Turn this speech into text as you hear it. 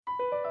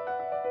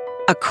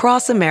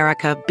Across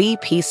America,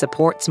 BP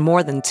supports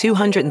more than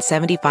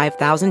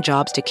 275,000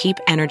 jobs to keep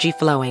energy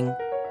flowing.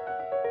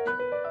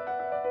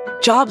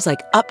 Jobs like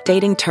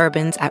updating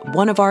turbines at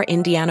one of our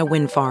Indiana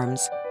wind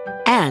farms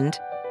and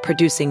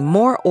producing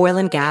more oil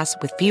and gas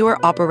with fewer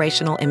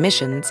operational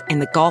emissions in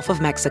the Gulf of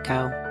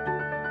Mexico.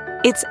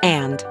 It's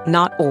and,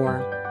 not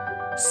or.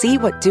 See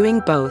what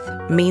doing both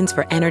means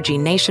for energy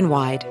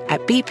nationwide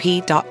at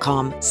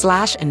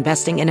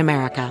bp.com/investing in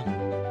America.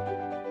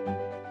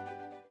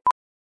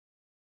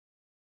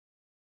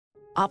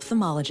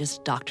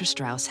 Ophthalmologist Dr.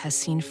 Strauss has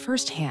seen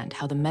firsthand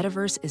how the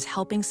metaverse is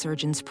helping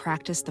surgeons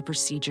practice the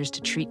procedures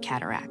to treat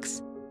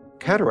cataracts.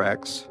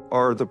 Cataracts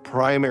are the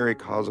primary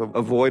cause of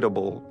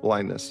avoidable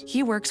blindness.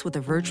 He works with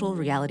a virtual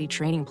reality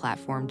training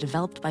platform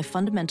developed by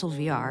Fundamental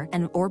VR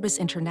and Orbis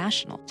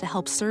International to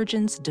help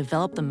surgeons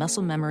develop the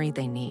muscle memory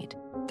they need.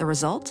 The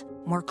result?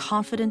 More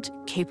confident,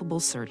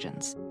 capable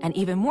surgeons. And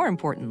even more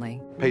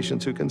importantly,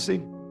 Patients who can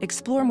see.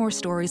 explore more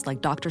stories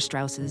like Dr.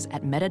 Strauss's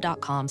at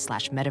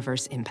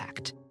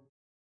meta.com/metaverseimpact.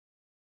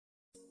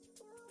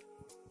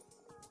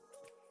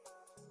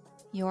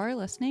 You're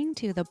listening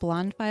to the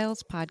Blonde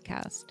Files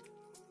podcast.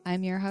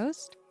 I'm your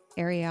host,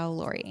 Ariel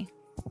Laurie.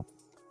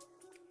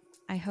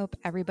 I hope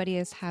everybody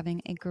is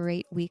having a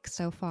great week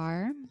so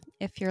far.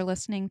 If you're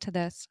listening to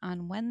this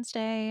on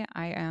Wednesday,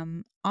 I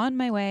am on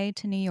my way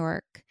to New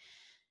York.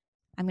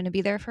 I'm going to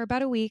be there for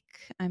about a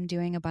week. I'm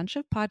doing a bunch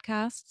of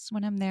podcasts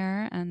when I'm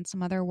there and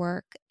some other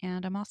work.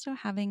 And I'm also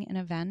having an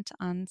event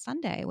on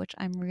Sunday, which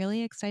I'm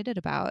really excited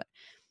about.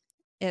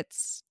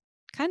 It's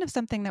kind of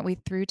something that we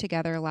threw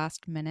together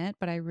last minute,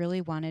 but I really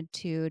wanted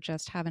to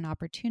just have an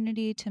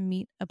opportunity to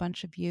meet a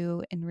bunch of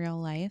you in real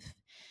life.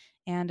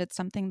 And it's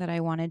something that I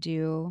want to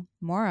do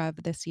more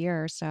of this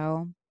year.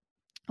 So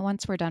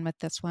once we're done with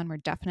this one, we're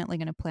definitely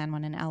going to plan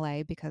one in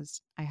LA because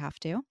I have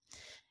to.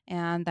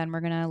 And then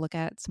we're going to look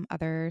at some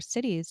other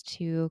cities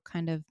to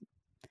kind of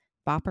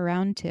bop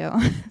around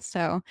to.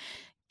 So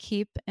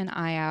keep an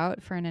eye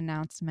out for an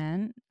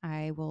announcement.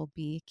 I will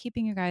be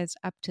keeping you guys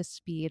up to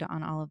speed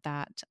on all of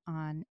that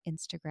on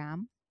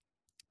Instagram.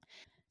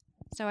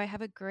 So I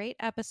have a great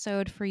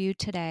episode for you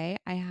today.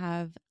 I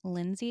have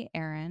LINDSEY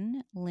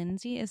ERIN.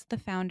 LINDSEY is the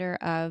founder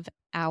of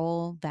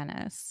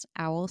Venice.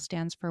 OWL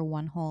stands for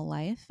One Whole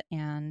Life,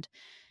 and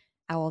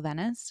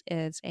Venice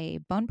is a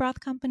bone broth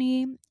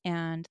company,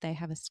 and they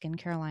have a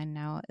skincare line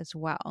now as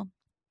well.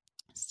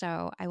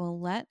 So I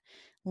will let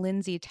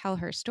LINDSEY tell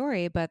her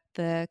story, but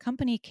the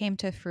company came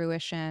to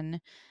fruition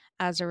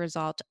as a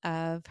result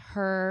of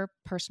her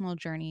personal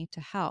journey to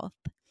health.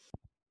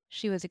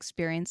 She was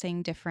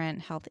experiencing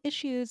different health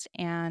issues,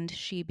 and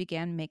she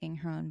began making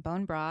her own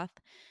bone broth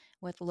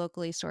with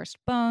locally sourced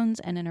bones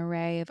and an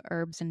array of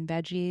herbs and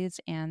veggies.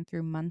 And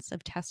through months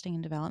of testing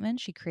and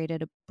development, she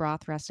created a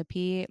broth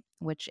recipe,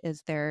 which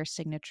is their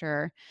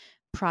signature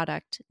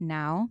product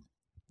now.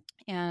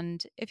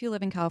 And if you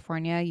live in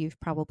California, you've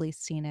probably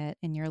seen it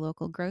in your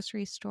local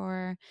grocery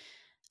store.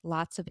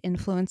 Lots of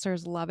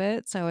influencers love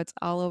it. So it's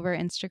all over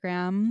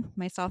Instagram,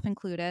 myself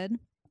included.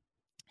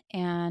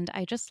 And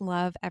I just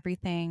love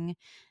everything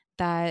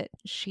that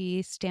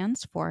she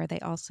stands for. They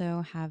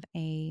also have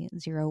a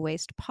zero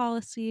waste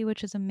policy,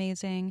 which is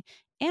amazing.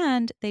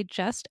 And they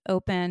just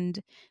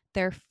opened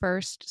their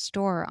first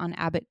store on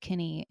Abbot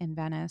Kinney in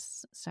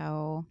Venice.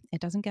 So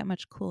it doesn't get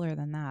much cooler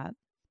than that.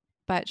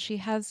 But she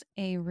has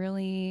a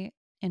really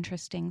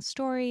interesting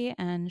story,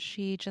 and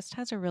she just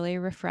has a really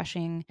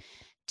refreshing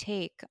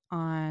take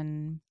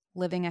on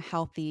living a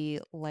healthy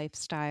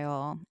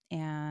lifestyle.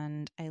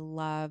 And I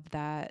love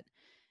that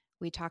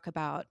we talk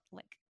about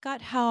like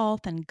gut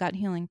health and gut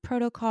healing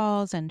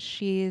protocols, and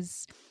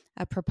she's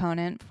a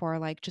proponent for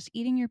like just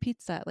eating your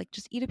pizza, like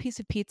just eat a piece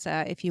of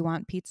pizza if you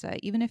want pizza,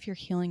 even if you're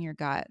healing your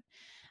gut.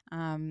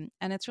 And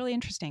it's really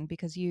interesting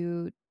because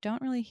you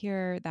don't really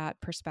hear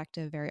that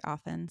perspective very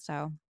often.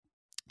 So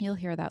you'll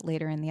hear that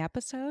later in the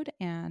episode,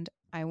 and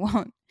I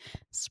won't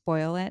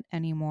spoil it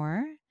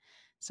anymore.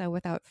 So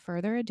without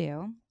further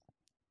ado,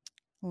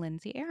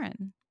 LINDSEY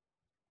ERIN.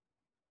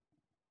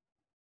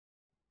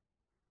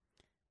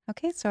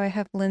 Okay, so I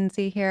have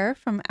LINDSEY here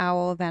from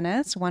OWL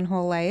Venice, One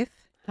Whole Life.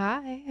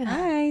 Hi.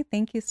 Hi,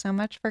 thank you so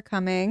much for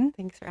coming.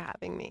 Thanks for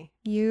having me.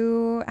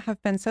 You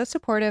have been so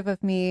supportive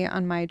of me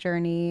on my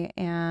journey,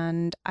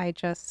 and I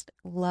just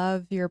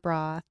love your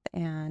broth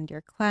and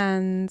your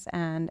cleanse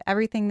and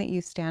everything that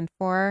you stand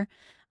for.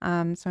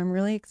 So I'm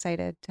really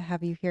excited to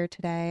have you here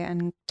today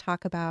and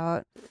talk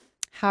about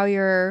how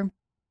your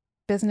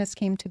business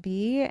came to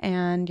be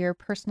and your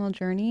personal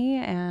journey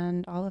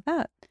and all of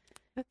that.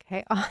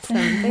 Okay, awesome.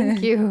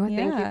 Thank you. Thank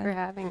you Yeah. for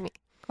having me.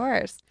 Of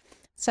course.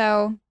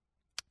 So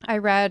I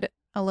read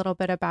a little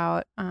bit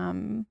about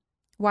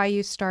why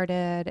you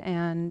started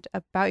and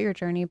about your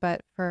journey,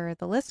 but for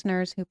the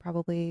listeners who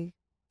probably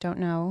don't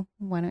know,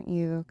 why don't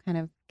you kind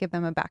of give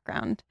them a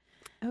background?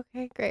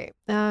 Okay, great.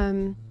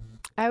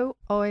 I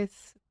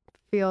always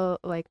feel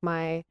like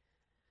my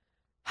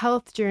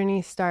health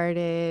journey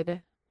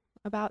started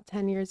about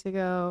 10 years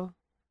ago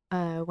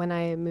when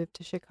I moved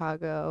to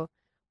Chicago.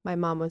 My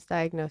mom was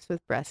diagnosed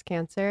with breast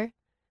cancer.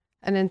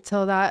 And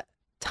until that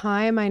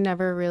time, I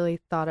never really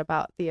thought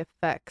about the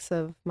effects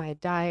of my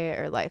diet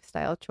or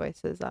lifestyle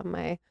choices on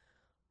my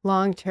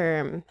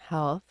long-term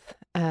health.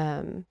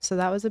 So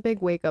that was a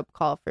big wake-up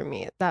call for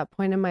me. At that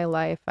point in my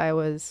life, I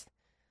was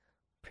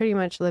pretty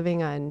much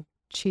living on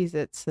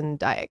Cheez-Its and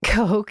Diet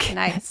Coke.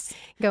 Nice.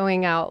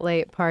 Going out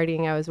late,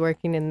 partying. I was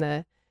working in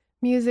the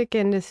music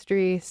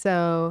industry,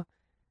 so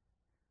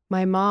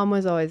my mom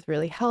was always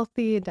really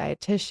healthy, a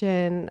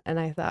dietitian, and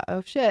I thought,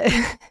 oh shit,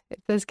 if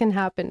this can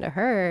happen to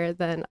her,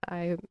 then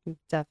I'm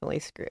definitely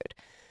screwed.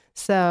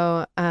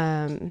 So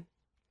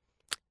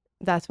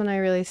that's when I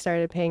really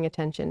started paying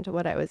attention to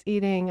what I was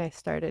eating. I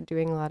started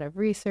doing a lot of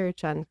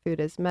research on food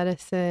as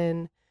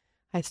medicine.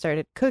 I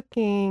started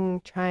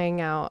cooking,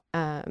 trying out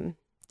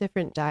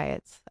different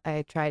diets.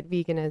 I tried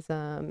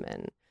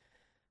veganism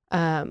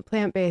and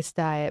plant-based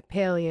diet,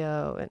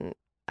 paleo, and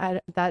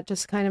that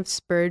just kind of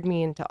spurred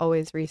me into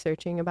always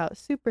researching about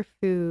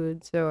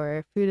superfoods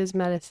or food as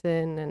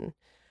medicine.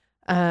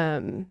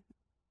 And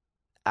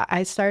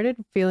I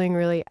started feeling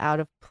really out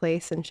of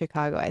place in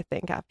Chicago, I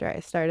think, after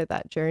I started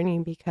that journey,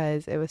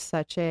 because it was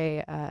such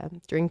a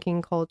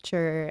drinking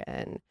culture,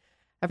 and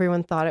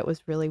everyone thought it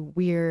was really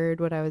weird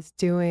what I was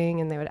doing,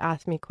 and they would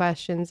ask me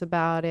questions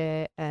about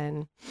it.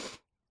 And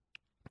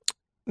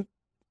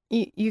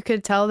you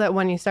could tell that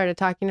when you started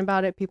talking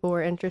about it, people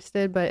were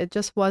interested, but it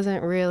just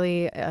wasn't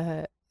really,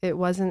 it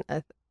wasn't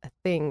a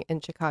thing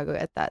in Chicago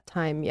at that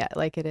time yet,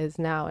 like it is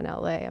now in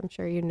LA. I'm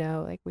sure you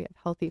know, like we have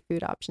healthy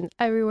food options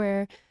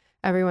everywhere.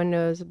 Everyone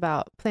knows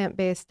about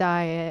plant-based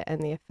diet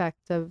and the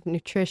effect of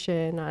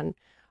nutrition on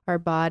our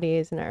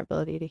bodies and our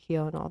ability to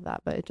heal and all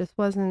that, but it just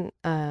wasn't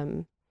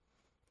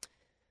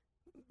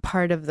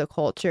part of the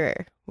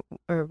culture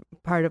or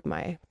part of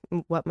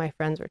what my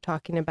friends were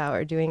talking about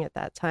or doing at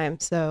that time.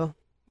 So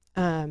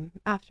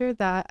after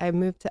that, I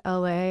moved to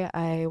LA.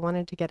 I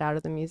wanted to get out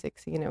of the music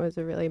scene. It was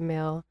a really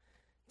male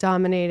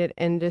dominated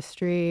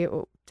industry. It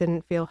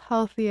didn't feel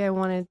healthy. I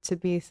wanted to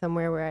be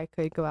somewhere where I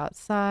could go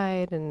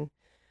outside, and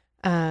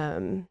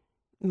a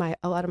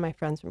lot of my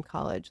friends from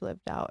college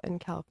lived out in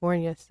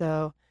California.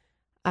 So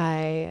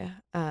I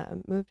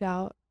moved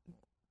out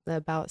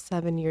about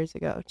 7 years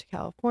ago to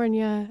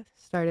California,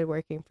 started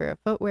working for a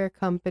footwear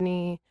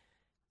company,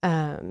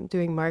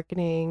 doing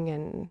marketing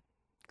and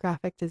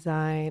graphic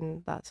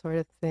design, that sort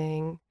of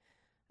thing.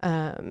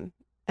 And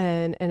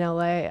in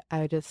LA,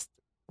 I just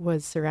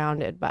was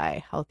surrounded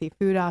by healthy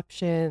food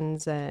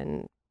options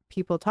and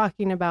people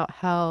talking about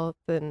health,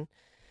 and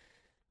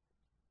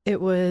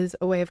it was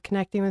a way of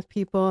connecting with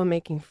people and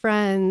making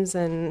friends,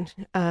 and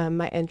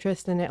my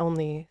interest in it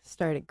only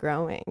started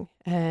growing.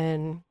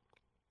 And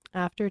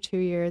after 2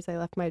 years, I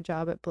left my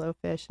job at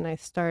Blowfish and I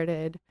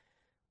started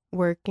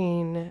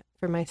working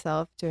for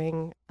myself,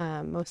 doing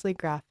mostly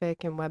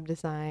graphic and web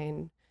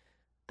design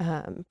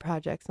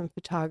projects and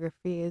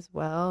photography as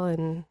well.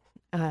 And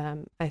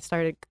I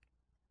started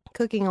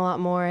cooking a lot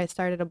more. I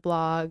started a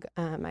blog.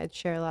 I'd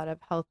share a lot of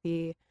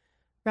healthy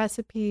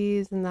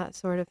recipes and that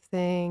sort of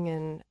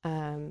thing.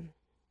 And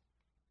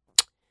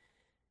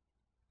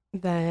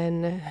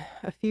then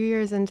a few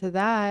years into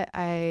that,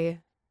 I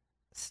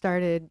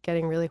started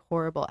getting really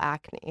horrible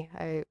acne.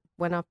 I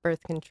went off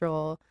birth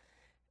control,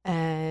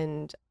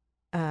 and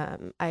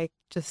I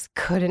just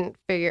couldn't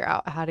figure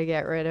out how to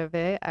get rid of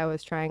it. I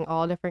was trying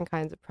all different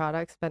kinds of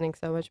products, spending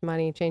so much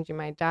money, changing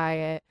my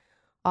diet,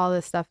 all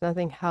this stuff,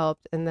 nothing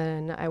helped. And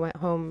then I went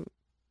home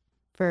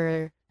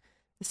for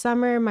the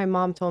summer. My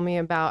mom told me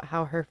about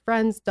how her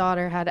friend's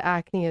daughter had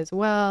acne as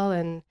well,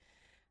 and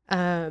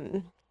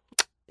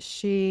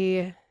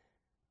she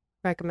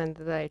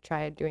recommended that I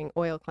try doing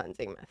oil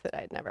cleansing method.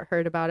 I'd never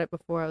heard about it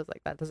before. I was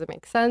like, that doesn't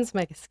make sense.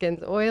 My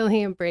skin's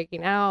oily and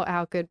breaking out.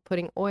 How could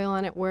putting oil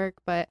on it work?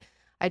 But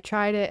I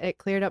tried it. It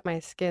cleared up my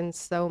skin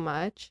so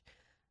much.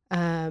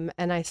 And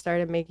I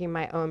started making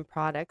my own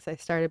products. I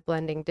started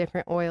blending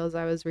different oils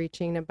I was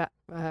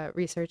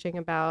researching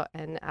about,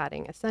 and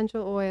adding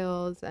essential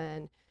oils,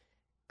 and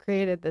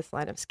created this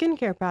line of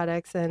skincare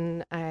products.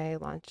 And I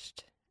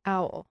launched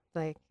Owl.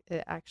 Like,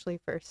 it actually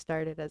first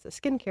started as a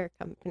skincare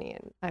company,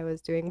 and I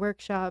was doing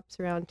workshops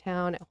around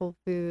town at Whole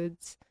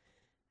Foods.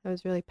 I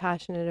was really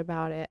passionate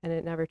about it, and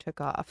it never took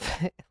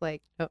off.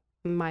 Like,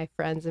 my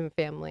friends and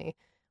family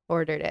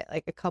ordered it,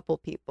 like a couple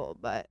people,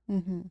 but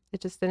it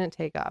just didn't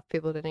take off.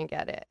 People didn't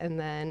get it. And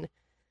then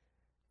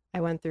I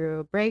went through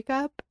a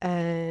breakup,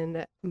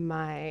 and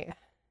my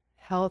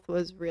health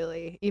was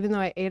really, even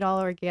though I ate all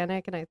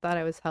organic and I thought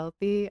I was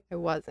healthy, I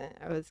wasn't.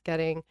 I was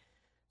getting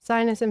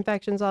sinus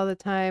infections all the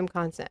time,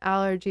 constant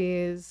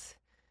allergies.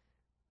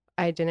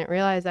 I didn't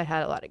realize I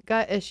had a lot of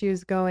gut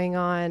issues going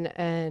on.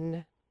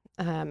 And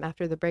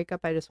after the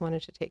breakup, I just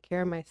wanted to take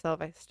care of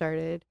myself. I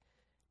started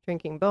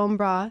drinking bone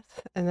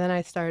broth, and then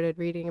I started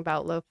reading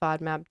about low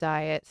FODMAP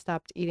diet,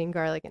 stopped eating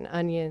garlic and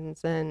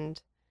onions, and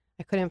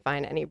I couldn't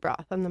find any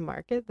broth on the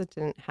market that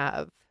didn't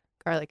have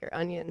garlic or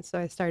onions. So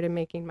I started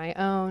making my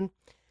own,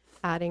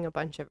 adding a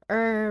bunch of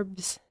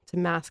herbs to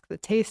mask the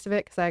taste of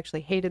it, because I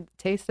actually hated the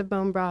taste of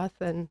bone broth.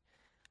 And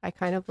I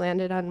kind of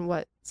landed on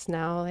what's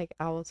now like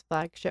Owl's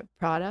flagship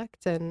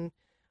product. And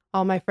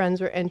all my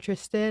friends were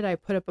interested, I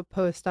put up a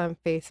post on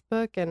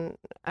Facebook, and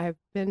I've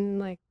been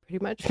like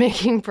pretty much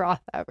making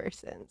broth ever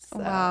since. So.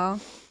 Wow.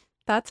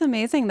 That's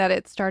amazing that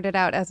it started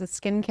out as a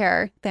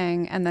skincare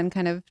thing and then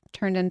kind of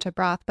turned into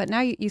broth. But now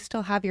you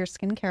still have your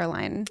skincare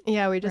line.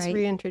 Yeah, we just right?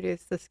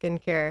 reintroduced the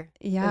skincare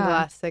in the Yeah.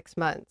 last 6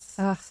 months.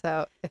 Ugh.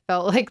 So it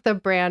felt like the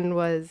brand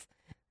was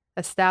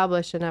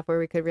established enough where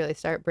we could really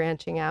start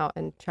branching out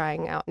and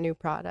trying out new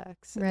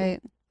products.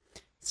 Right.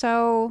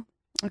 So,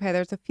 okay,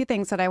 there's a few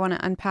things that I want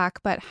to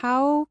unpack, but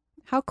how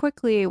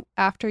quickly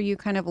after you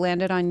kind of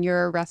landed on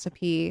your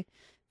recipe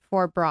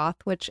for broth,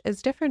 which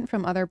is different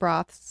from other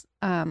broths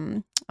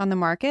on the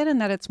market in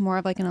that it's more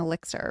of like an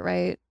elixir,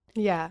 right?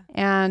 Yeah.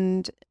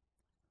 And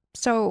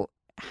so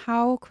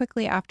how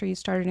quickly after you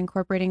started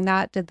incorporating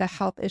that did the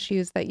health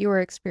issues that you were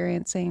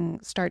experiencing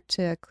start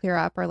to clear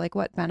up, or like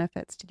what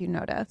benefits did you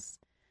notice?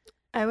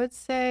 I would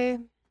say,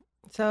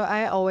 so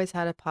I always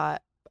had a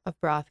pot of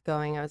broth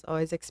going. I was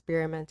always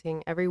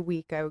experimenting. Every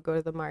week I would go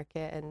to the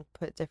market and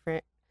put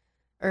different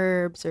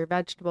herbs or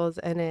vegetables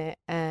in it.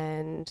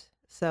 And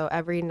so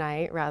every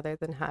night, rather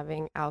than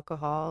having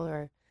alcohol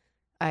or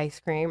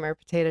ice cream or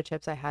potato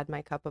chips, I had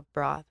my cup of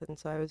broth. And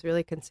so I was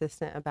really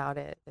consistent about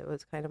it. It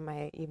was kind of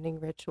my evening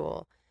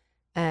ritual.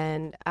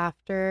 And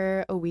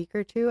after a week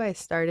or two, I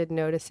started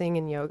noticing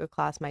in yoga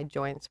class my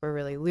joints were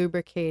really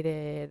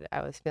lubricated.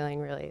 I was feeling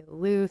really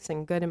loose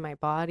and good in my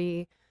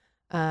body.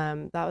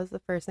 That was the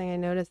first thing I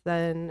noticed.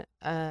 Then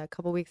a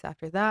couple weeks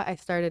after that, I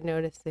started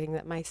noticing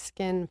that my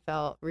skin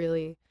felt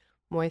really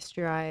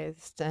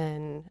moisturized.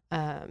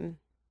 And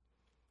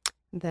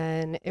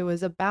then it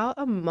was about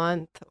a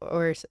month,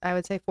 or I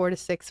would say 4 to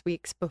 6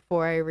 weeks,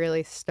 before I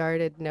really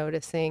started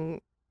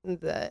noticing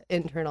the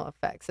internal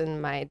effects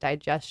and my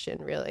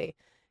digestion really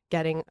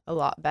getting a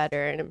lot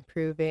better and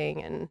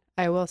improving. And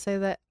I will say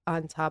that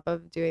on top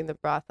of doing the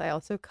broth, I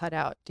also cut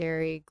out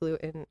dairy,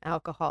 gluten,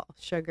 alcohol,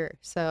 sugar.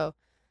 So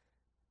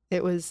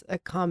it was a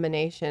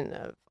combination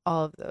of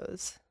all of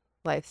those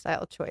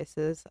lifestyle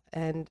choices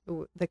and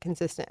the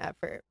consistent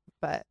effort.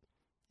 But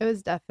it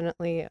was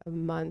definitely a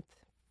month,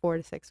 4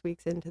 to 6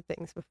 weeks into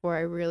things before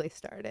I really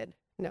started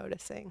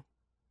noticing.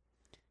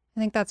 I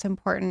think that's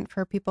important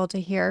for people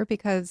to hear,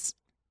 because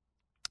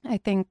I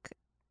think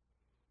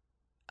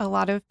a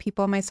lot of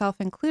people, myself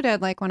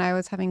included, like when I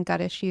was having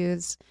gut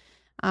issues,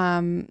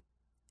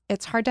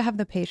 it's hard to have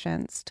the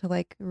patience to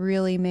like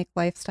really make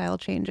lifestyle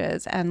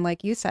changes. And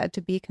like you said,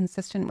 to be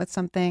consistent with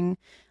something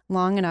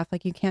long enough,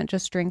 like you can't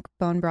just drink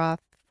bone broth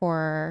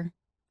for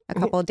a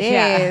couple of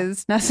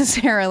days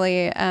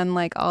necessarily, and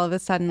like all of a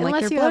sudden,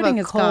 unless like your bloating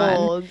is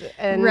gone.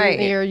 And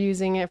right. You're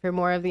using it for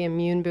more of the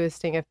immune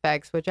boosting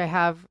effects, which I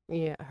have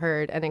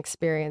heard and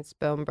experienced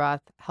bone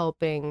broth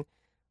helping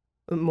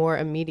more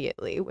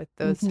immediately with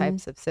those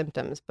types of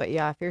symptoms. But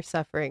yeah, if you're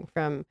suffering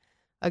from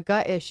a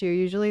gut issue,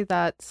 usually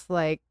that's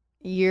like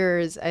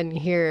years and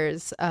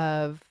years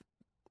of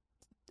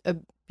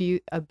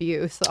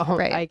abuse,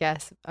 Right. I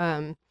guess,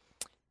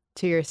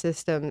 to your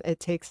system. It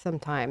takes some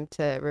time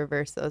to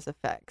reverse those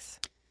effects.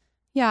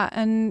 Yeah,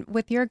 and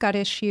with your gut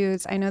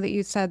issues, I know that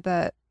you said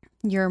that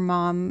your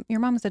mom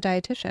was a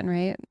dietitian,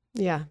 right?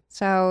 Yeah.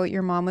 So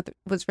your mom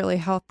was really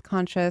health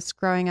conscious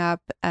growing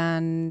up,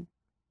 and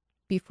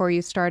before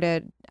you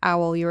started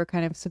OWL, you were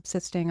kind of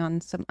subsisting on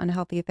some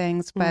unhealthy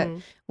things. But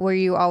were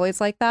you always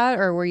like that,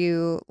 or were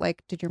you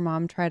like, did your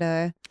mom try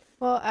to?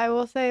 Well, I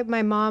will say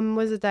my mom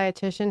was a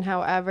dietitian.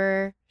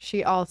 However,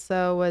 she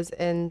also was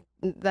in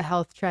the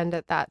health trend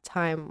at that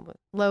time with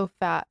low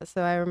fat.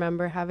 So I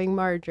remember having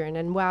margarine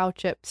and wow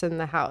chips in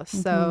the house.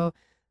 So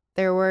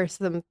there were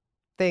some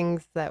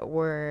things that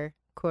were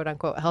quote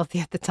unquote healthy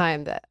at the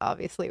time that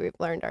obviously we've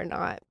learned are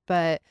not.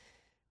 But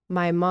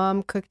my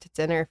mom cooked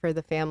dinner for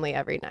the family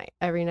every night.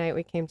 Every night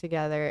we came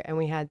together and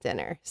we had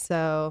dinner.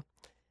 So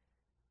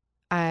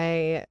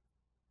I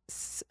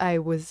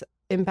was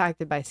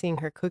impacted by seeing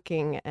her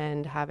cooking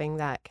and having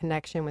that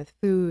connection with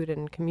food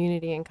and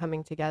community and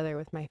coming together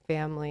with my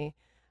family.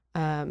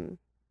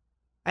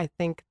 I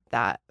think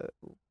that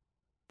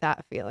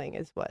feeling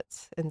is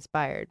what's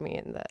inspired me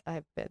and that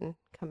I've been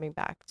coming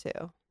back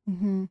to.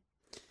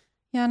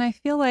 Yeah, and I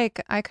feel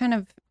like I kind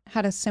of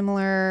had a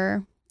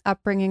similar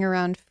upbringing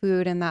around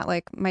food, in that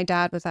like my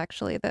dad was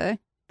actually the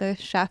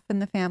chef in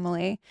the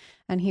family,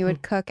 and he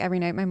would cook every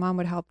night. My mom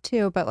would help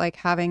too, but like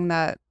having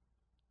that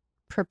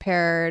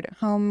prepared,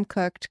 home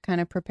cooked,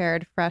 kind of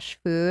prepared fresh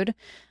food,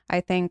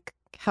 I think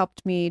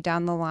helped me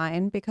down the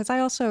line, because I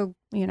also,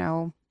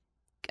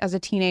 as a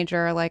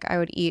teenager, like I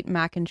would eat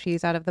mac and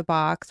cheese out of the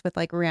box with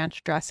like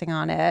ranch dressing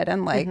on it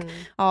and like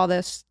all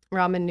this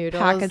ramen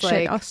noodles, packaged like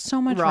shit. Oh,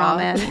 so much raw.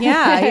 ramen.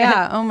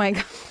 Yeah. Oh my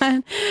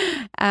God.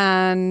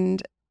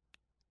 And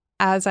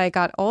as I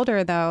got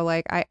older though,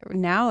 like I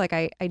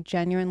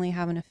genuinely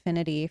have an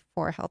affinity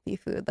for healthy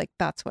food. Like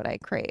that's what I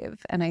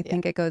crave. And I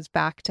think it goes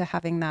back to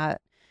having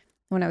that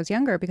when I was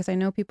younger, because I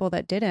know people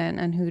that didn't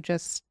and who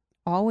just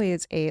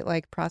always ate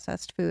like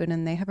processed food,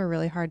 and they have a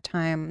really hard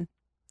time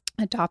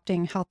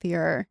adopting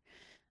healthier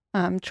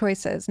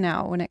choices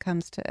now when it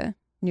comes to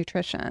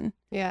nutrition.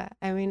 Yeah.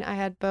 I mean, I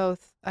had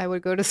both. I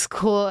would go to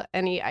school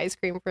and eat ice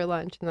cream for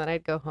lunch, and then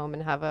I'd go home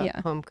and have a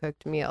Yeah. home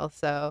cooked meal.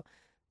 So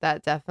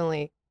that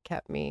definitely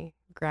kept me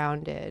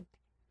grounded.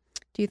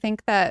 Do you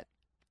think that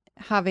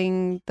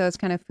having those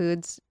kind of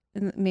foods,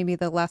 maybe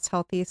the less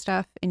healthy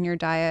stuff in your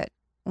diet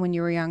when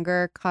you were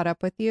younger, caught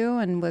up with you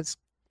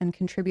and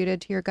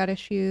contributed to your gut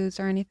issues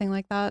or anything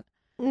like that?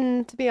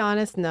 To be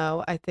honest,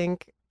 no. I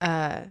think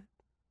I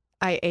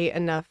ate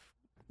enough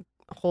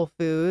whole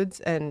foods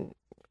and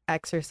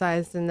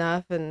exercised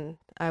enough, and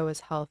I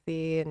was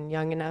healthy and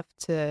young enough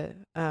to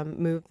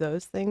move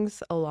those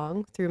things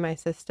along through my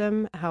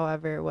system.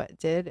 However, what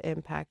did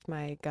impact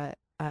my gut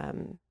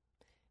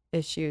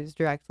issues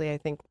directly, I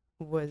think,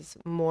 was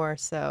more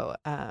so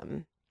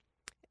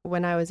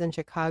when I was in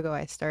Chicago.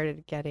 I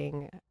started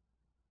getting,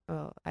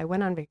 well, I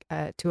went on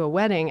to a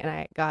wedding and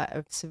I got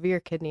a severe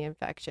kidney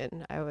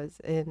infection. I was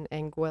in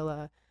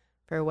Anguilla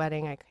for a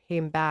wedding. I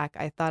came back.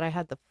 I thought I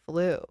had the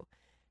flu,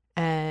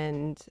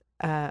 and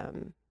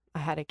I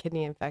had a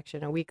kidney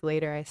infection. A week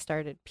later, I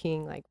started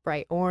peeing like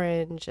bright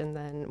orange. And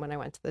then when I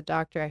went to the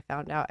doctor, I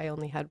found out I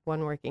only had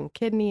one working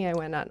kidney. I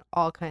went on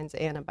all kinds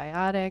of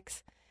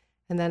antibiotics.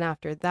 And then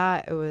after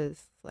that, it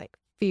was like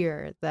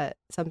fear that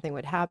something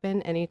would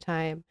happen.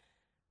 Anytime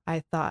I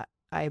thought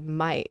I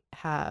might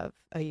have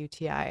a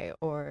UTI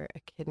or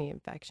a kidney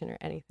infection or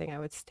anything, I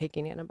was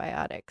taking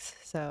antibiotics.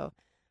 So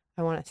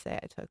I want to say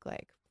I took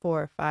like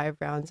 4 or 5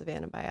 rounds of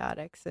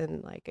antibiotics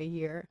in like a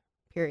year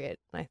period.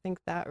 And I think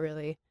that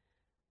really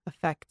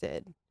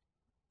affected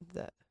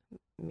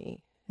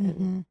me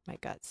and my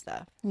gut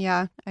stuff.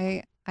 Yeah,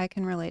 I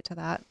can relate to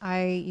that.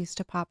 I used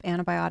to pop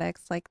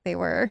antibiotics like they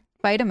were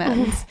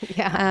vitamins.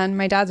 Yeah. And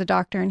my dad's a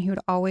doctor and he would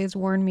always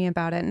warn me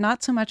about it.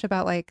 Not so much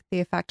about like the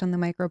effect on the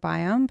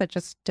microbiome, but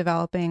just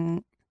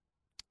developing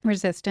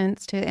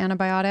resistance to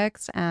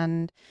antibiotics.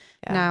 And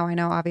now I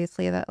know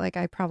obviously that like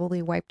I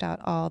probably wiped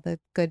out all the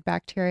good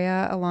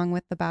bacteria along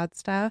with the bad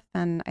stuff.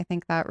 And I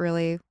think that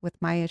really, with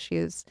my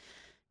issues,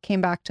 came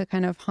back to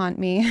kind of haunt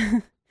me.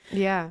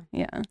 Yeah.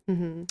 Yeah.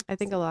 I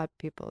think a lot of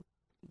people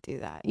do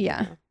that.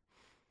 Yeah.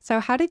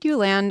 So how did you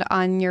land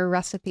on your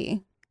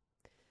recipe?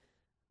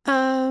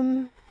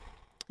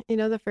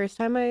 The first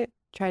time I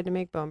tried to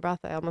make bone broth,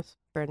 I almost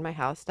burned my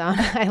house down.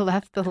 I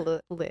left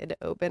the lid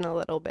open a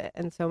little bit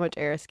and so much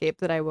air escaped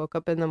that I woke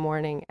up in the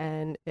morning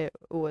and it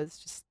was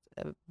just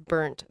a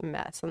burnt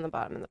mess on the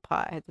bottom of the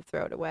pot. I had to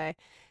throw it away.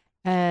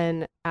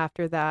 And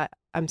after that,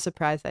 I'm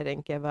surprised I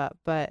didn't give up,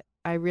 but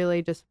I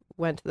really just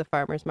went to the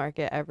farmer's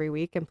market every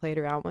week and played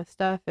around with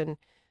stuff and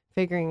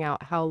figuring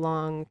out how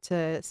long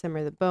to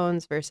simmer the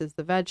bones versus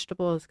the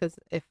vegetables. Because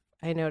if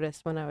I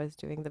noticed when I was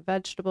doing the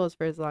vegetables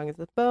for as long as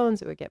the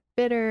bones, it would get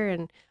bitter.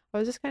 And I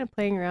was just kind of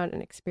playing around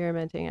and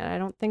experimenting. And I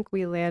don't think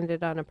we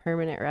landed on a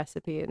permanent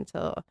recipe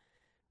until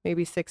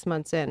maybe 6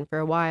 months in. For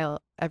a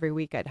while, every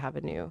week I'd have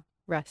a new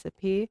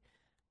recipe.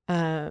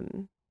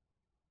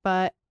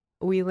 But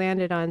we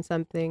landed on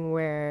something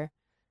where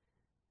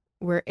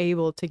we're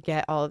able to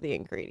get all of the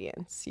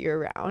ingredients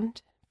year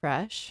round,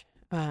 fresh.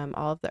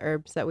 All of the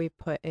herbs that we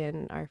put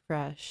in are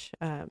fresh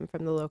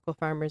from the local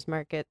farmers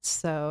markets.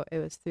 So it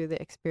was through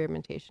the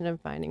experimentation of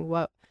finding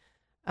what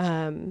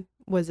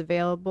was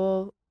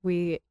available.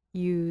 We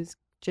use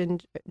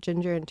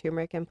ginger and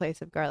turmeric in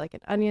place of garlic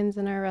and onions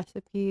in our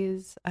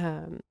recipes.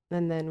 And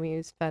then we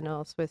use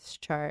fennel, Swiss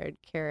chard,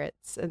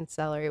 carrots, and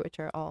celery, which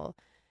are all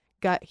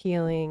gut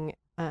healing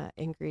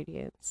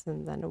ingredients,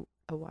 and then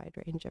a wide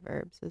range of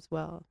herbs as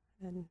well.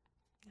 And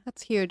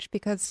that's huge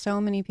because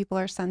so many people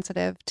are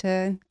sensitive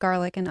to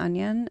garlic and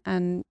onion.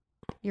 And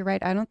you're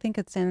right. I don't think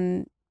it's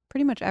in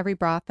pretty much every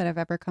broth that I've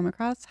ever come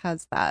across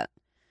has that.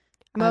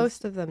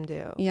 Most of them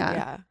do.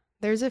 Yeah.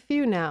 There's a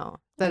few now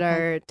that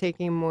are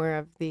taking more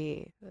of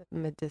the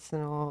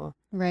medicinal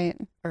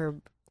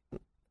herb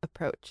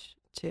approach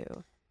to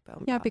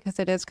bone broth. Because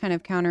it is kind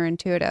of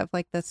counterintuitive,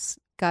 like this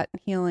gut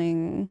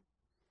healing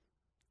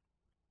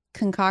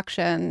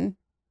concoction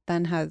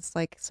then has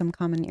like some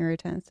common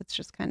irritants. It's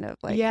just kind of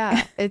like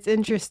it's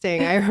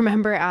interesting. I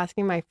remember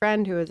asking my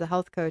friend who was a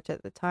health coach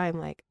at the time,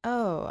 like,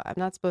 oh, I'm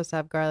not supposed to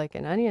have garlic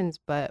and onions,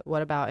 but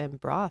what about in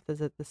broth?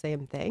 Is it the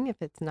same thing if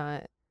it's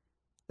not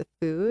the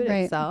food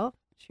itself?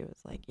 She was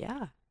like,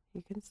 yeah,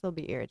 you can still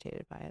be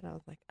irritated by it. I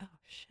was like, oh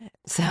shit.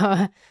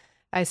 So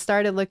I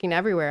started looking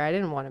everywhere. I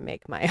didn't want to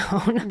make my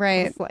own.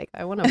 I was like,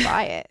 I want to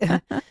buy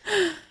it.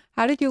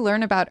 How did you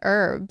learn about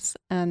herbs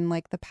and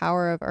like the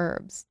power of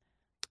herbs?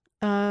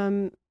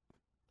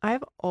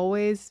 I've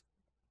always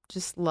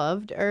just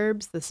loved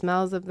herbs, the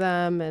smells of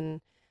them.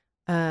 And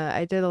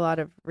I did a lot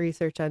of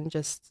research on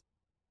just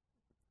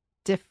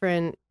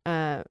different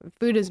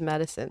food as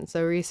medicine.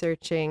 So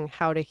researching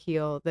how to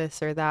heal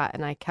this or that.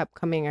 And I kept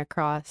coming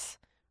across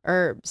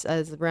herbs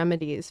as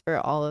remedies for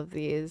all of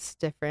these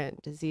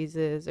different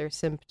diseases or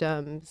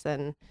symptoms.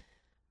 And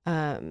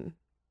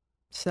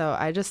so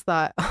I just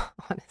thought,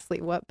 honestly,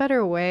 what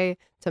better way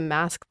to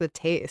mask the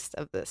taste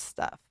of this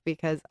stuff?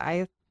 Because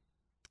I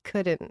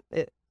couldn't,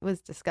 it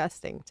was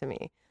disgusting to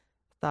me.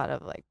 Thought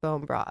of like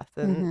bone broth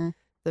and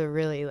the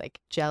really like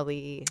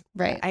jelly.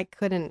 Right.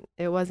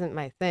 It wasn't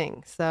my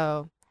thing.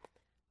 So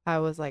I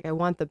was like, I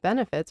want the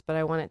benefits, but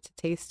I want it to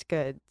taste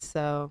good.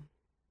 So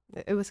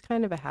it was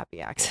kind of a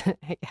happy accident,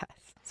 I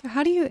guess. So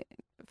how do you,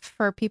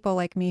 for people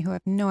like me who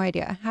have no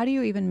idea, how do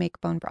you even make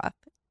bone broth?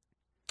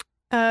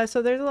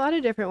 So there's a lot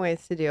of different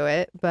ways to do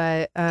it,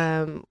 but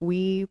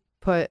we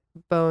put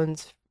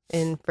bones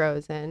in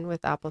frozen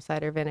with apple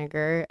cider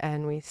vinegar,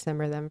 and we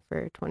simmer them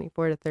for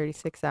 24 to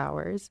 36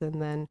 hours,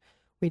 and then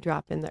we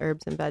drop in the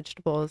herbs and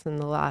vegetables in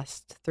the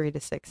last 3 to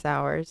 6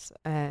 hours,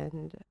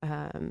 and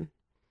then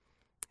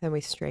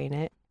we strain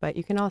it. But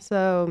you can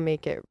also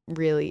make it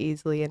really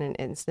easily in an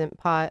Instant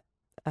Pot.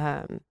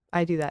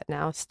 I do that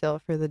now still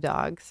for the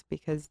dogs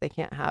because they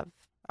can't have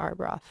our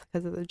broth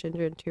because of the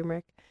ginger and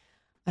turmeric.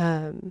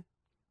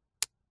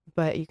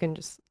 But you can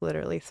just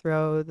literally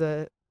throw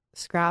the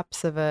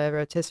scraps of a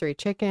rotisserie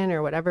chicken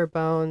or whatever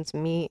bones,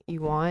 meat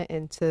you want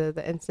into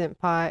the Instant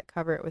Pot,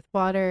 cover it with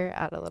water,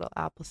 add a little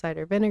apple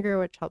cider vinegar,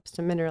 which helps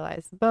to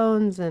mineralize the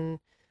bones, and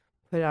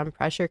put it on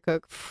pressure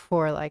cook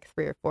for like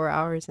 3 or 4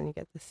 hours, and you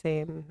get the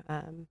same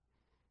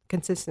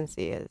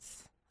consistency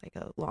as like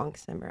a long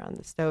simmer on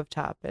the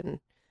stovetop, and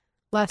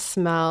less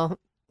smell,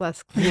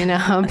 less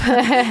cleanup.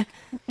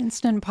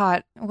 Instant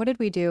Pot. What did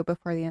we do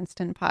before the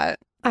Instant Pot?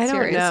 I don't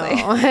Seriously.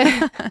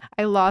 know.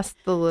 I lost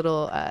the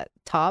little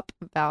top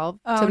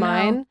valve to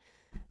mine, no.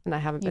 and I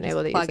haven't You been just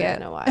able to use plug it it.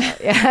 in a while.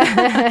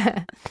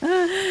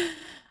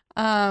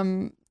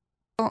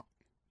 Yeah.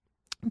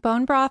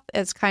 Bone broth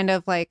is kind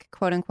of like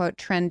quote unquote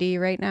trendy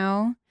right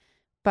now,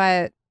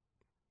 but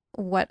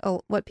what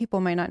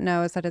people might not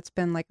know is that it's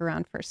been like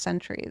around for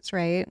centuries,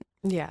 right?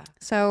 Yeah.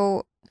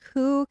 So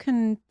who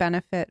can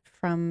benefit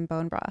from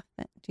bone broth,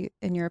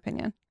 in your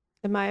opinion?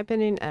 In my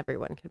opinion,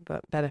 everyone can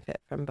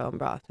benefit from bone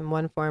broth in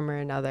one form or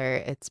another.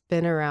 It's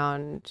been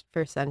around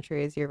for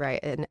centuries, you're right,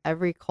 and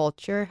every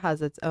culture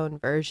has its own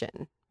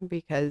version,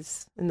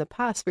 because in the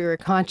past we were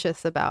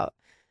conscious about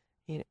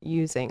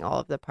using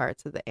all of the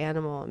parts of the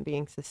animal and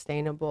being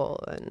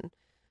sustainable and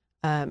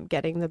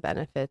getting the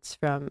benefits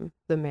from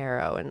the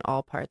marrow and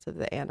all parts of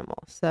the animal.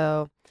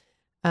 So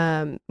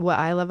what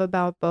I love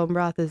about bone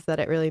broth is that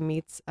it really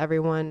meets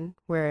everyone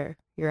where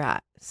you're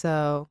at.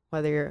 So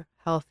whether you're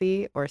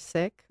healthy or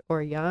sick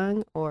or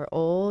young or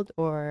old,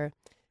 or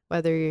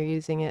whether you're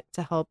using it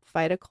to help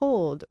fight a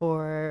cold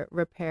or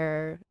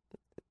repair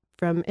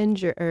from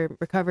injury or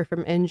recover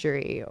from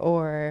injury,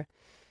 or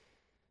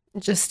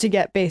just to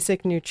get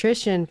basic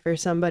nutrition for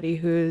somebody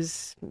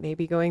who's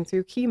maybe going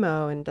through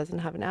chemo and doesn't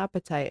have an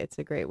appetite, it's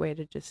a great way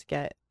to just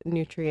get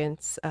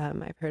nutrients.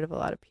 I've heard of a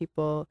lot of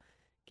people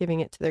giving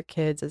it to their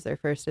kids as their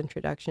first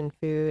introduction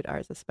food.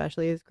 Ours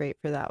especially is great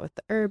for that with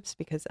the herbs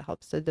because it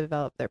helps to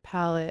develop their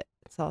palate.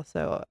 It's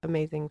also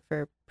amazing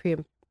for pre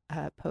and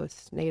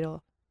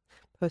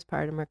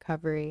postpartum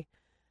recovery.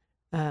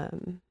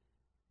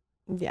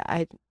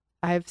 Yeah,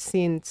 I've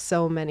seen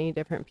so many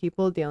different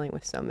people dealing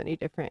with so many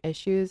different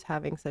issues,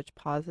 having such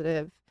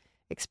positive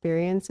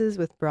experiences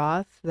with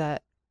broth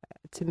that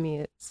to me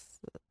it's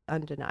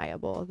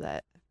undeniable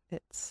that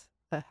it's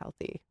a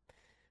healthy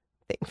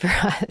thing for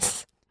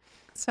us.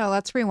 So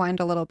let's rewind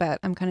a little bit.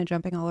 I'm kind of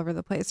jumping all over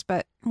the place,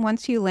 but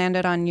once you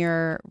landed on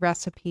your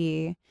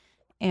recipe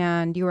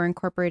and you were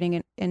incorporating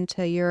it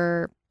into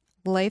your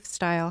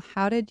lifestyle,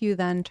 how did you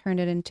then turn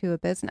it into a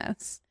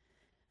business?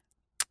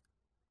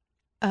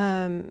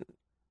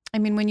 I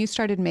mean, when you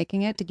started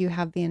making it, did you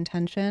have the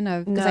intention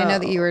of, because I know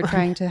that you were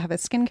trying to have a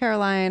skincare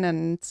line,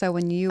 and so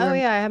when you were... Oh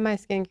yeah, I had my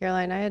skincare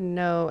line. I had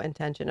no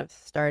intention of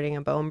starting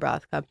a bone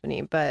broth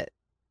company, but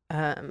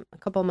a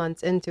couple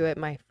months into it,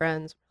 my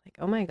friends were like,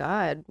 oh my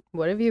God,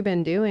 what have you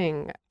been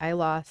doing? I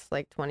lost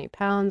like 20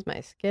 pounds.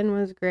 My skin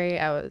was great.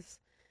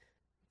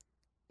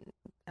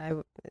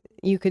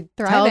 You could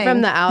tell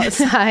from the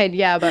outside.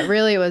 Yeah, but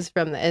really it was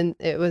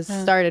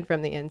started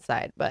from the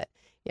inside. But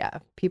yeah,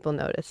 people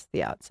noticed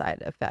the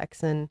outside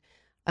effects, and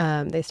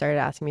they started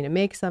asking me to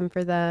make some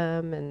for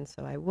them. And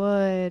so I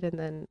would. And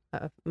then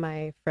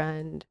my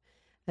friend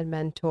and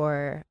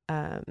mentor,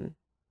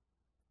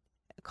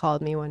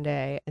 called me one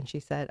day and she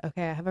said,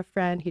 okay, I have a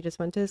friend. He just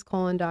went to his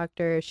colon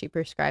doctor. She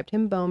prescribed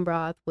him bone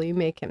broth. Will you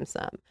make him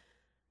some?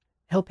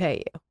 He'll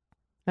pay you.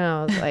 And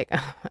I was like,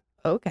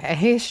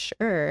 okay,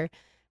 sure.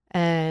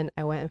 And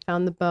I went and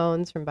found the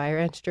bones from Buy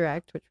Ranch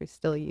Direct, which we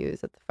still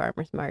use at the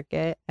farmer's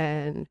market,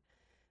 and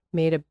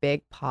made a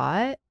big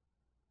pot.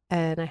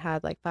 And I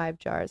had like 5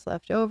 jars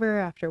left over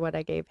after what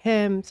I gave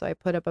him. So I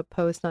put up a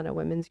post on a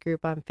women's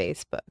group on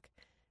Facebook.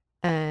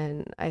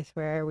 And I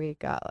swear we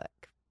got like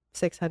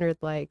 600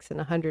 likes and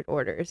 100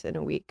 orders in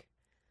a week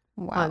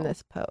on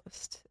this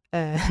post.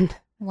 And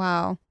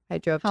wow. I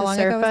drove How to long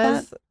ago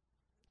was Surfa's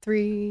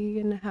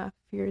 3.5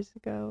 years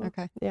ago.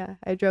 Okay. Yeah.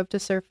 I drove to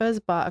Surfa's,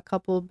 bought a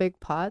couple big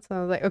pots, and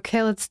I was like,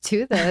 okay, let's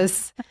do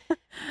this.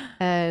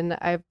 And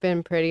I've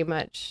been pretty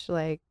much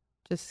like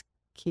just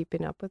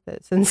keeping up with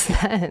it since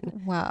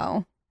then.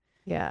 Wow.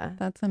 Yeah.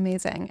 That's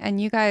amazing.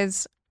 And you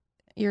guys,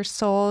 you're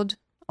sold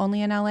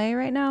only in LA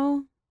right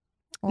now?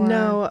 Or...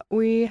 No,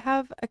 we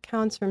have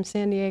accounts from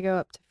San Diego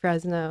up to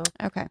Fresno,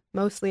 Okay.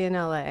 mostly in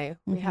LA.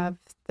 We have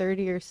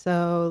 30 or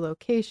so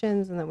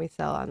locations, and then we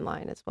sell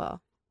online as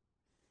well.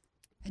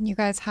 And you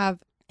guys have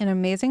an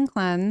amazing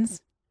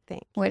cleanse,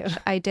 Thank which you.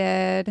 I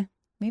did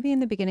maybe in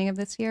the beginning of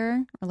this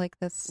year or like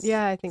this.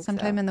 Yeah, I think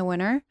sometime so. in the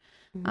winter.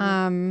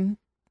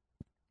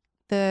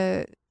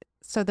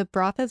 So the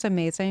broth is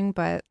amazing,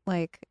 but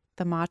like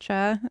the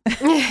matcha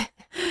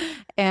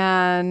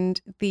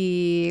and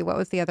what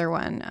was the other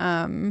one?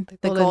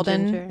 The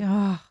golden ginger.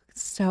 Oh,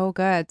 so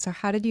good. So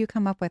how did you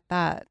come up with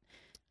that?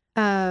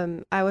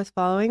 I was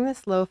following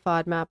this low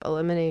FODMAP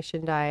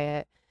elimination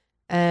diet,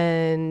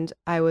 and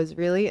I was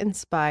really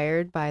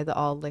inspired by the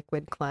all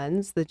liquid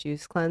cleanse, the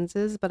juice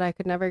cleanses, but I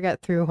could never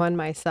get through one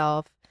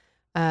myself.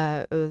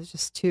 It was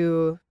just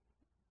too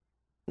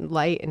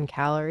light in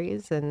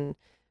calories and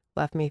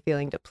left me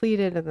feeling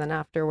depleted. And then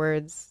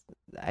afterwards,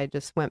 I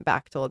just went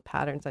back to old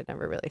patterns. I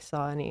never really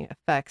saw any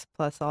effects,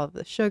 plus all of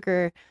the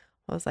sugar.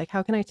 I was like,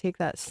 how can I take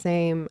that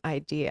same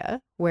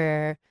idea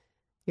where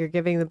you're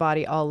giving the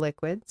body all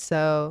liquid,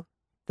 so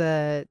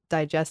the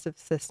digestive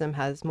system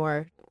has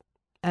more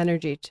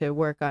energy to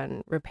work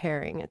on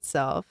repairing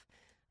itself,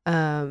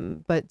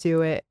 but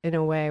do it in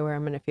a way where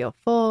I'm going to feel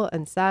full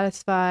and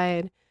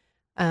satisfied.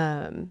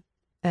 And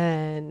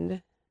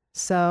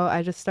so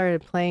I just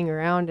started playing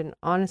around, and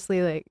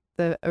honestly, like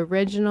the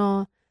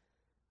original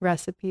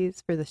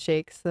recipes for the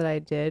shakes that I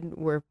did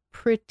were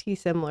pretty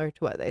similar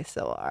to what they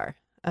still are.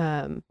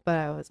 But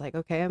I was like,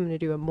 okay, I'm going to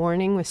do a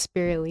morning with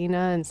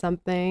spirulina and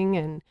something,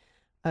 and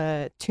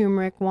a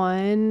turmeric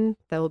one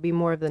that will be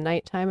more of the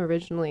nighttime.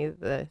 Originally,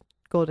 the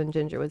golden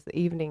ginger was the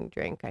evening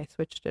drink. I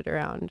switched it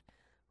around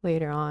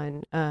later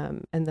on.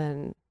 And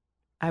then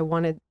I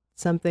wanted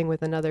something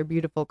with another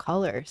beautiful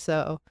color.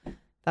 So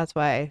that's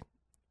why I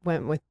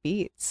went with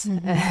beets.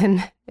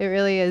 And it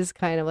really is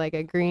kind of like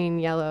a green,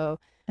 yellow,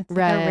 it's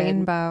red. Like a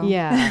rainbow.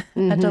 Yeah.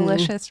 A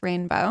delicious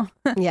rainbow.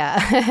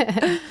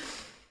 Yeah.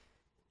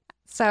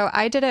 So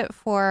I did it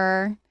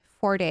for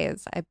 4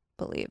 days, I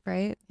believe,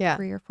 right? Yeah.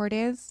 3 or 4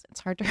 days. It's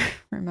hard to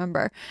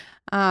remember.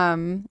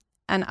 And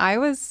I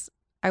was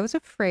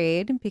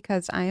afraid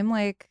because I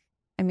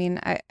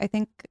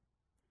think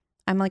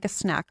I'm like a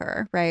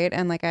snacker, right?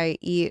 And like I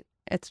eat,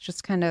 it's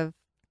just kind of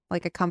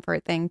like a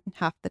comfort thing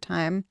half the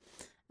time.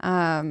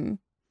 And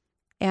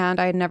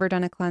I had never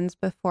done a cleanse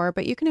before,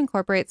 but you can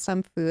incorporate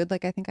some food.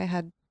 Like I think I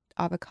had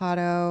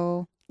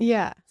avocado,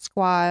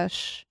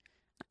 squash.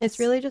 It's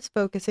really just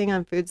focusing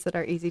on foods that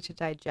are easy to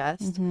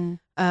digest.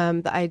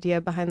 The idea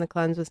behind the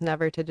cleanse was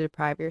never to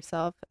deprive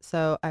yourself.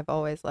 So I've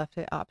always left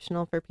it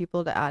optional for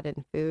people to add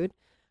in food.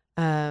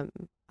 I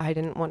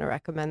didn't want to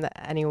recommend that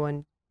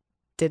anyone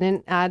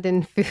didn't add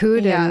in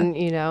food and,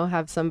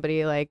 have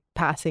somebody like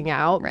passing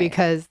out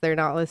because they're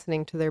not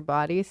listening to their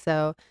body.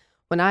 So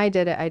when I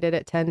did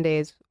it 10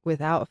 days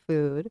without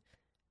food,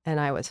 and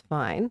I was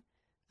fine.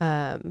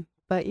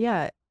 But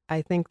yeah,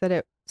 I think that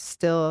it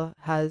still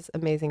has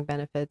amazing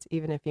benefits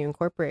even if you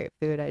incorporate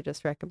food. I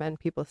just recommend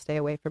people stay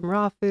away from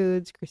raw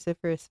foods,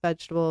 cruciferous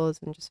vegetables,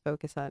 and just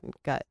focus on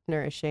gut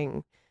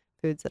nourishing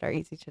foods that are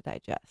easy to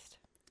digest.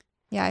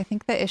 Yeah, I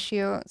think the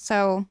issue,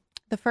 so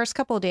the first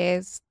couple of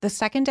days, the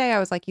second day I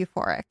was like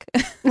euphoric.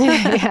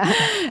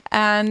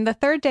 And the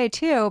third day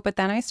too, but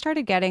then I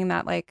started getting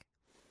that like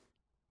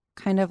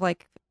kind of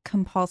like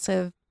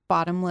compulsive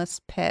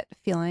bottomless pit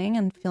feeling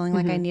and feeling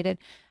like I needed,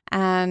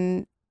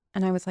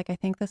 and I was like, I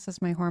think this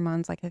is my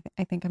hormones. Like,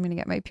 I think I'm going to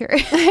get my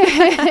period.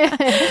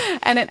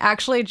 And it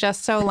actually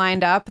just so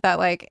lined up that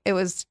like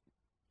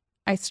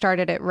I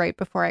started it right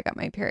before I got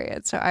my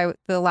period. So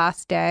the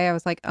last day I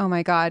was like, oh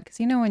my God. Cause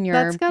when you're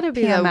that's gotta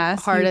be PMS,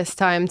 the hardest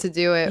time to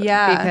do it.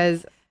 Yeah.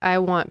 Because I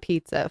want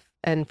pizza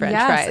and French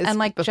fries. And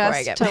like before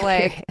I get my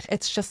period.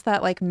 It's just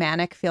that like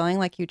manic feeling.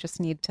 Like you just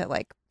need to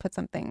like put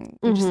something,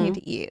 you just need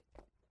to eat.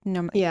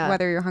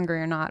 Whether you're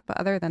hungry or not. But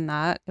other than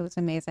that, it was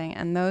amazing.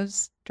 And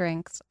those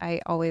drinks,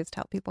 I always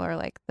tell people are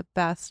like the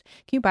best.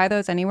 Can you buy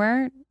those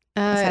anywhere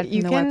aside from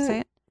you the can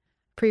website?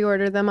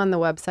 Pre-order them on the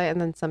website,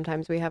 and then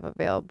sometimes we have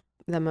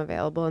them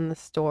available in the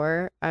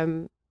store.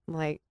 I'm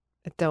like,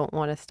 I don't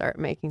want to start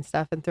making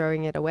stuff and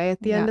throwing it away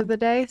at the end of the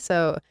day.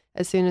 So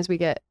as soon as we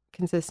get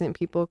consistent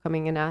people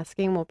coming and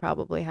asking, we'll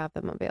probably have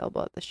them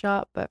available at the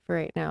shop. But for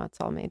right now, it's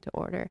all made to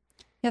order.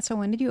 Yeah. So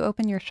when did you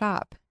open your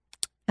shop?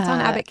 It's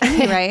on Abbot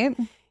Kinney, right?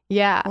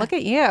 Yeah. Look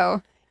at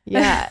you.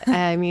 Yeah.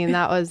 I mean,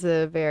 that was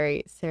a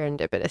very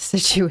serendipitous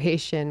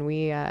situation.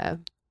 We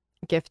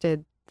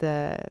gifted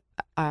the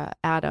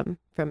Adam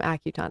from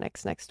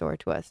Accutonics next door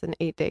to us an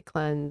 8-day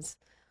cleanse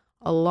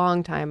a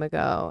long time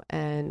ago.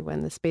 And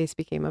when the space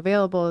became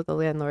available, the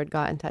landlord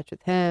got in touch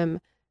with him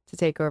to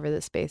take over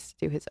the space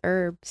to do his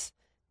herbs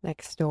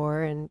next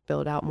door and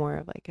build out more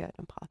of like an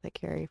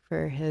apothecary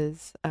for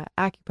his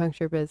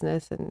acupuncture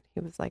business. And he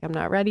was like, I'm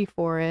not ready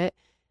for it.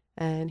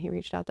 And he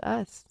reached out to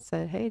us,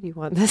 said, hey, do you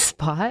want this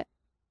spot?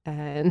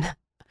 And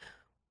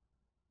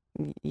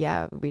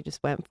yeah, we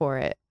just went for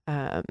it.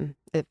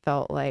 It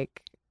felt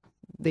like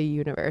the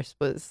universe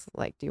was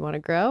like, do you want to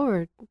grow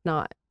or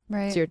not?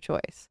 Right. It's your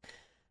choice.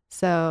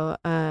 So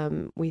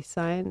we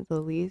signed the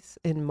lease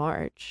in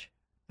March,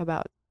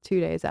 about 2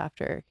 days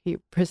after he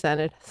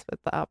presented us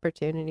with the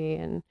opportunity.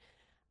 And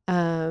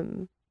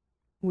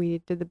we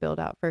did the build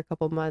out for a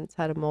couple months,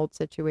 had a mold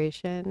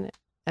situation,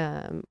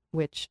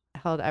 which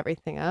held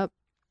everything up.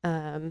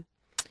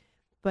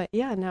 But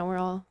yeah, now we're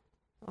all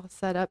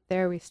set up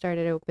there. We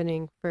started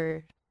opening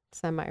for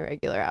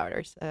semi-regular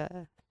hours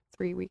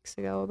 3 weeks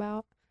ago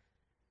about.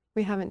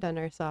 We haven't done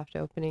our soft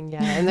opening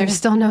yet, and there's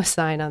still no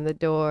sign on the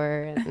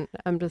door, and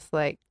I'm just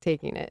like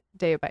taking it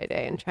day by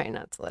day and trying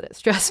not to let it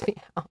stress me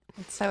out.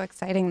 It's so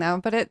exciting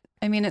though, but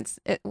it's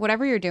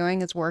whatever you're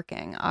doing is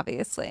working,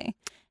 obviously.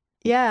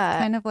 Yeah.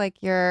 It's kind of like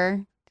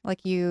you're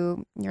like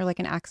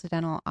an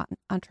accidental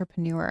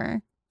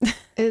entrepreneur.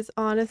 It's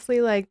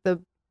honestly like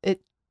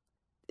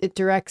it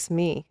directs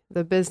me.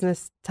 The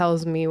business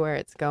tells me where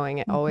it's going.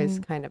 It always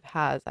kind of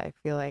has. I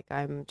feel like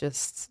I'm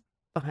just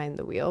behind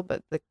the wheel,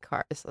 but the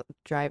car is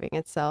driving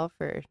itself,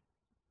 or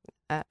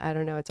I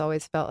don't know. It's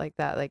always felt like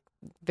that, like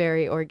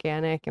very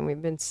organic. And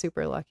we've been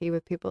super lucky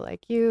with people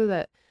like you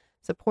that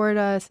support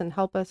us and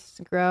help us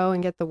grow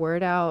and get the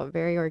word out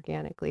very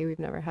organically. We've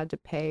never had to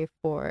pay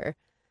for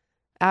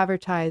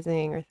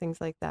advertising or things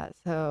like that.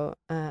 So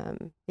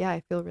yeah,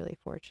 I feel really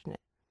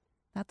fortunate.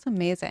 That's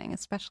amazing,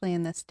 especially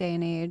in this day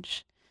and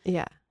age.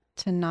 Yeah.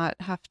 To not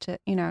have to,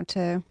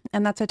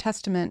 and that's a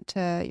testament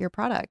to your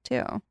product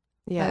too.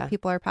 Yeah. That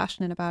people are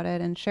passionate about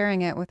it and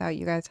sharing it without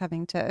you guys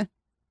having to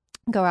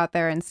go out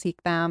there and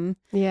seek them.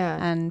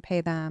 Yeah. And pay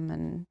them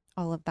and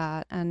all of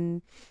that.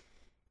 And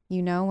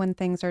when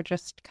things are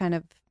just kind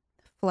of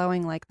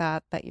flowing like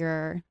that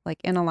you're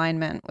like in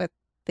alignment with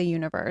the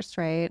universe,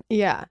 right?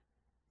 Yeah.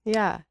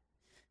 Yeah.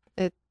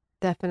 It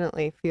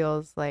definitely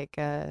feels like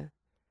a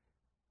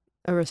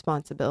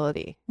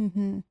responsibility.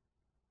 Mm-hmm.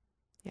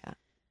 Yeah.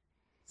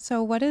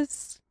 So what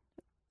is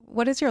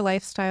your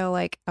lifestyle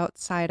like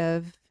outside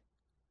of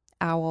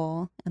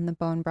Owl and the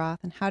bone broth,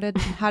 and how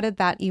did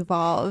that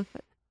evolve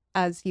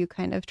as you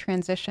kind of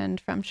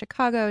transitioned from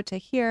Chicago to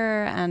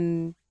here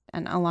and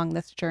along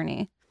this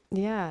journey?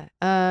 Yeah.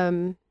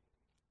 In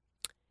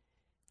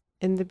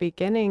the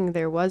beginning,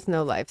 there was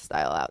no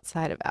lifestyle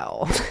outside of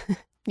Owl.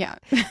 Yeah.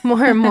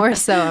 More and more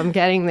so, I'm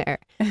getting there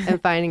and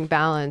finding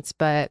balance,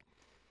 but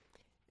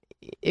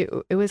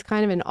it was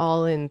kind of an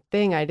all-in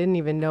thing. I didn't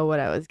even know what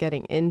I was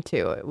getting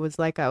into. It was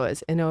like I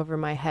was in over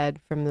my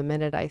head from the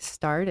minute I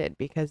started,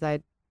 because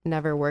I'd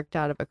never worked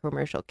out of a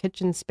commercial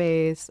kitchen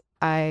space.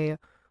 I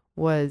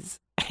was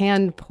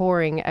hand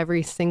pouring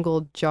every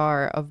single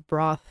jar of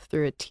broth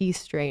through a tea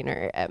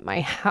strainer at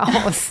my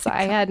house.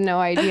 I had no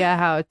idea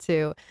how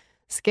to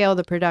scale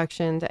the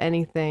production to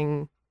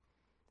anything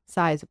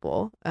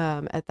sizable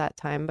at that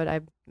time, but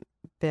I've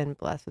been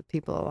blessed with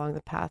people along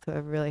the path who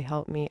have really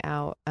helped me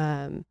out.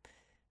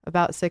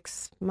 About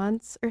 6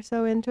 months or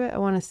so into it, I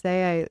want to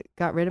say, I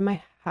got rid of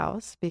my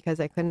house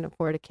because I couldn't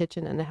afford a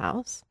kitchen in the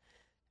house,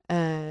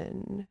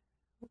 and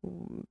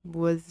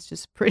was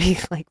just pretty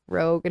like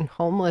rogue and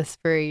homeless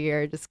for a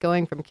year, just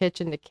going from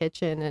kitchen to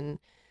kitchen and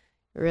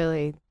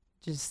really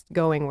just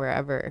going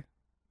wherever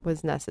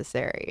was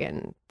necessary.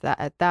 And that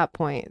at that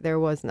point, there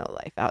was no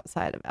life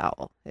outside of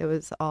Owl. It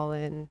was all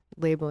in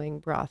labeling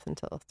broth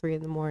until 3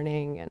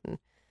 a.m. and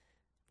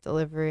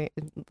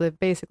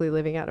basically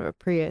living out of a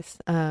Prius.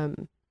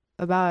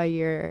 About a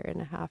year and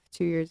a half,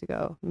 2 years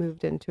ago,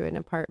 moved into an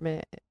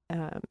apartment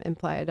in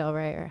Playa del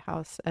Rey, our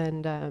house.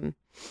 And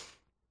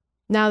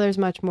now there's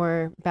much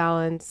more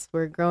balance.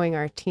 We're growing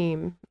our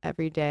team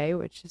every day,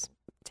 which is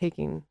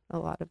taking a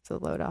lot of the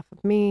load off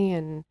of me.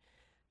 And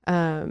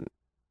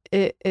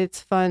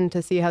it's fun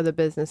to see how the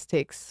business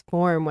takes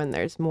form when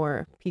there's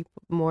more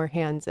people, more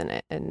hands in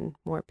it, and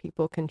more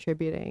people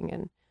contributing.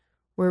 And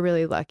we're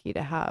really lucky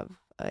to have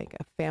like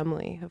a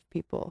family of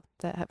people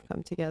that have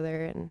come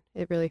together, and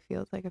it really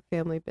feels like a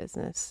family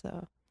business.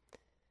 So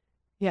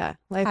yeah,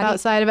 life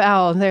outside of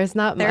Owl, there's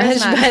not much,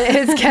 but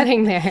it's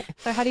getting there.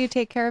 So how do you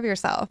take care of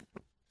yourself?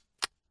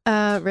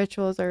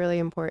 Rituals are really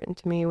important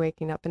to me.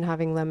 Waking up and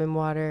having lemon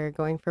water,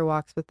 going for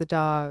walks with the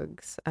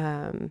dogs.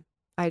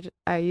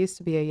 I used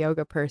to be a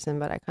yoga person,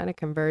 but I kind of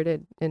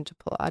converted into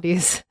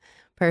Pilates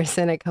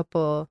person a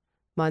couple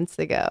months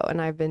ago, and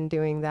I've been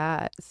doing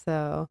that.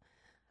 So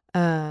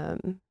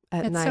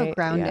at it's night, so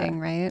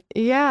grounding, right?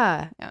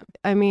 Yeah.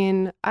 I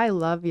mean, I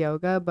love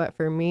yoga, but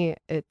for me,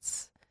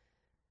 it's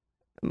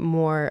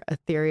more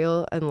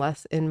ethereal and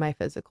less in my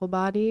physical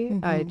body.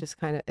 I just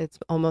it's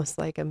almost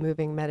like a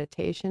moving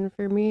meditation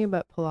for me,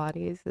 but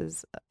Pilates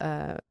is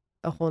a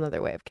whole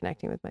nother way of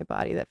connecting with my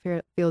body that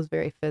feels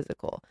very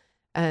physical,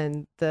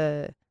 and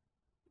the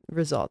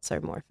results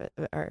are more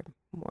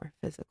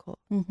physical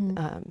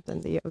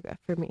than the yoga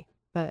for me.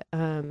 But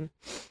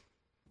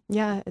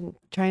yeah, and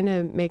trying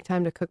to make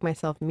time to cook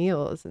myself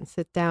meals and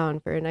sit down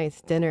for a nice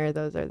dinner.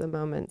 Those are the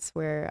moments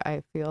where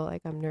I feel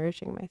like I'm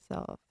nourishing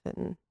myself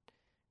and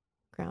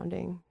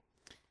grounding.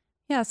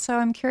 Yeah, so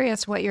I'm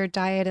curious what your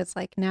diet is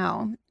like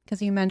now,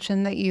 because you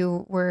mentioned that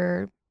you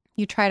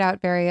tried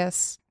out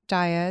various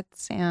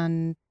diets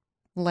and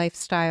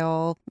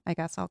lifestyle, I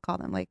guess I'll call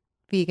them like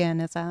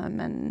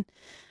veganism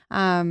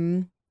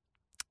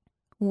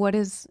What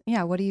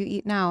do you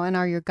eat now? And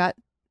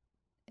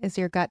is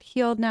your gut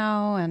healed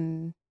now?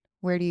 And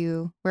where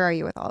are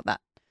you with all of that?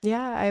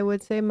 Yeah, I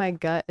would say my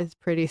gut is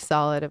pretty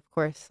solid. Of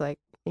course, like,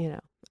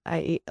 I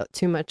eat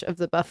too much of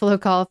the buffalo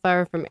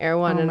cauliflower from Air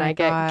One Oh and my I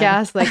get God.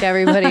 gas like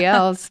everybody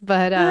else.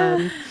 But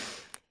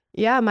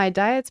yeah, my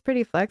diet's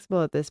pretty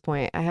flexible at this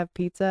point. I have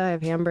pizza, I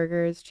have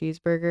hamburgers,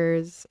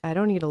 cheeseburgers. I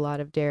don't eat a lot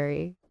of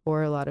dairy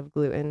or a lot of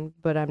gluten,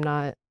 but I'm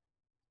not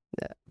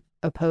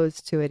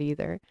opposed to it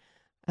either.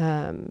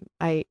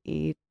 I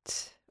eat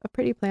a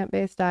pretty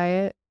plant-based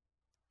diet,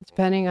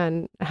 depending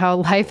on how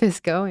life is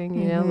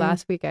going.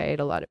 Last week I ate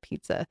a lot of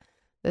pizza.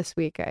 This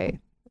week I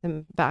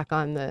am back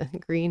on the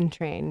green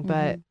train.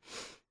 But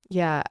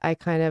yeah, I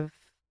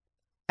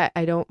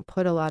don't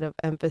put a lot of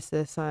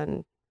emphasis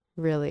on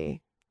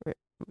really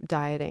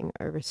dieting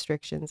or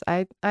restrictions.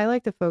 I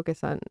like to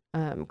focus on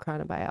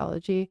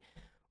chronobiology,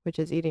 which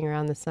is eating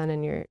around the sun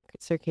and your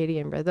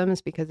circadian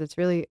rhythms, because it's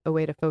really a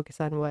way to focus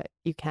on what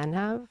you can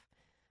have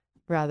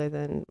rather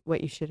than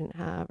what you shouldn't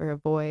have or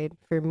avoid.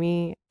 For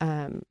me,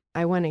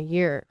 I went a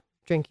year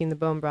drinking the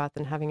bone broth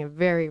and having a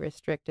very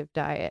restrictive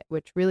diet,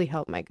 which really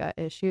helped my gut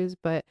issues.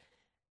 But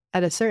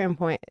at a certain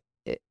point,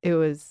 it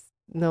was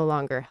no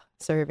longer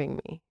serving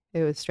me.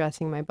 It was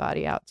stressing my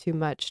body out too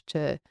much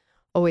to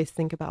always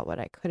think about what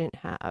I couldn't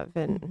have.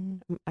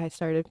 And I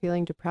started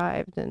feeling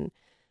deprived. And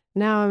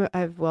now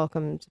I've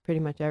welcomed pretty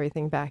much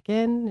everything back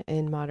in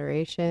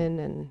moderation.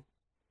 And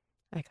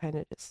I kind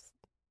of just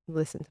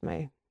listen to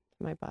my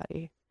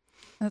body.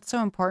 That's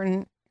so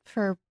important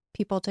for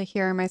people to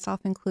hear,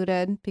 myself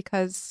included,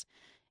 because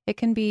it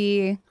can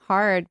be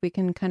hard. We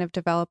can kind of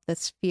develop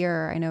this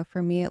fear. I know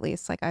for me, at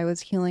least, like I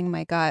was healing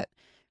my gut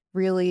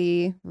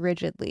really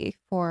rigidly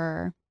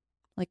for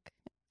like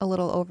a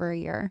little over a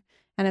year.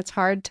 And it's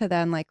hard to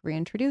then like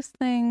reintroduce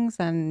things.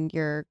 And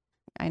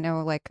I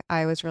know like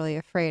I was really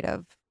afraid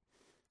of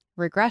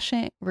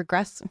regression.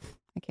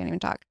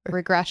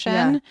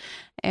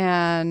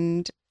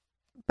 Yeah.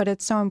 But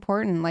it's so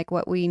important. Like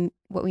what we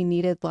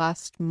needed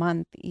last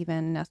month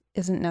even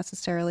isn't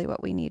necessarily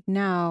what we need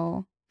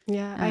now.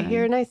 Yeah, I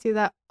hear and I see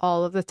that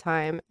all of the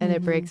time, and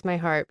it breaks my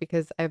heart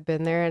because I've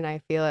been there and I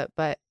feel it,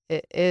 but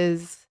it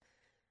is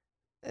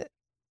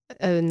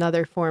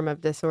another form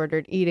of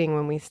disordered eating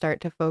when we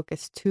start to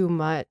focus too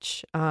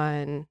much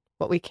on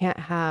what we can't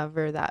have,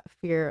 or that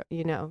fear.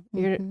 Your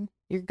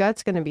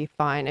gut's going to be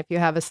fine if you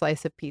have a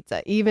slice of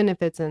pizza, even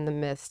if it's in the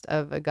midst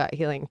of a gut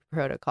healing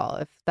protocol.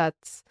 If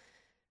that's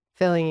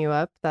filling you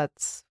up,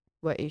 that's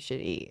what you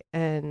should eat.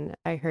 And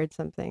I heard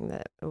something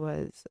that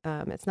was,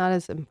 it's not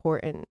as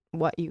important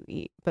what you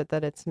eat, but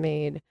that it's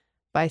made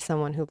by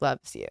someone who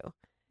loves you.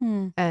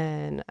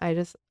 And I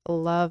just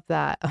love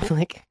that. I'm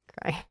like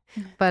crying.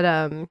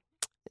 But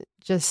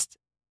just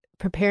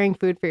preparing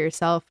food for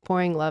yourself,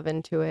 pouring love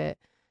into it,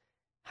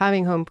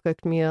 having home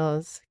cooked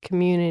meals,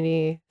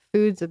 community.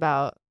 Food's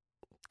about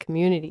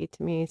community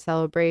to me,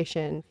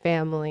 celebration,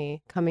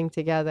 family, coming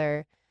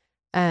together.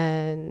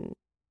 And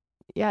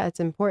yeah, it's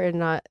important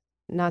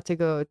not to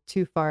go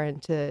too far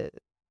into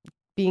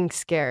being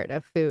scared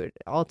of food.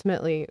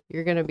 Ultimately,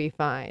 you're going to be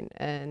fine.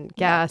 And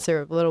gas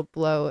or a little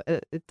blow,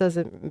 it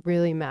doesn't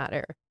really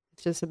matter.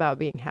 It's just about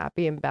being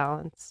happy and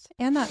balanced.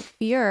 And that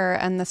fear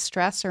and the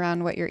stress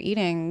around what you're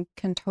eating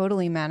can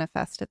totally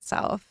manifest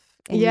itself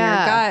in your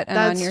gut and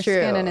on your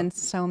skin and in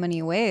so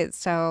many ways.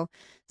 So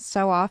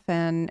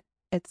often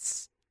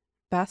it's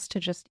best to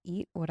just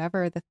eat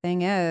whatever the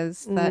thing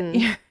is that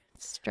you're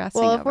stressing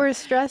Well, if over. we're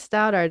stressed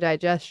out, our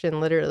digestion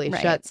literally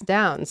shuts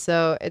down.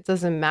 So it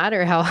doesn't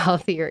matter how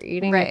healthy you're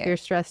eating. If you're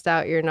stressed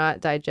out, you're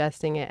not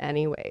digesting it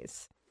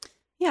anyways.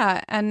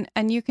 Yeah,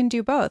 and you can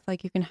do both.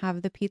 Like you can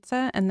have the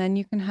pizza and then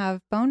you can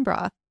have bone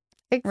broth.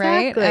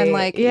 Exactly. Right? And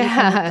like you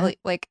can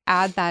like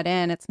add that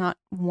in. It's not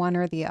one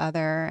or the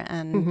other,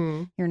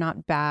 and you're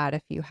not bad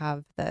if you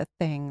have the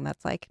thing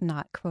that's like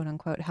not quote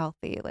unquote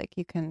healthy. Like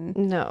you can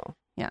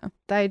Yeah.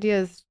 The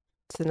idea is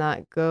to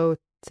not go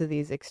to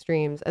these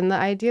extremes. And the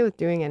idea with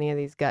doing any of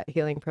these gut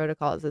healing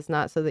protocols is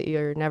not so that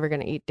you're never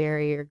going to eat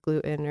dairy or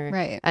gluten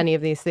or any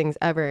of these things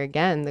ever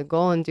again. The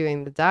goal in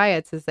doing the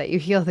diets is that you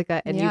heal the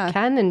gut and you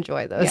can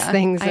enjoy those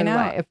things in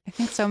life. I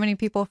think so many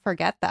people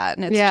forget that.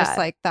 And it's just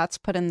like that's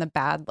put in the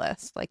bad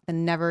list, like the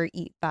never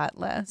eat that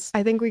list.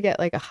 I think we get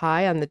like a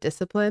high on the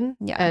discipline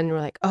and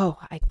we're like, oh,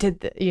 I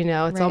did that.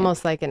 It's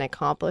almost like an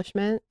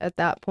accomplishment at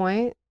that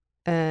point.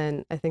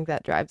 And I think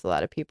that drives a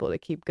lot of people to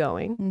keep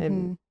going.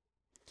 And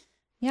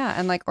yeah,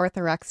 and like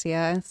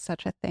orthorexia is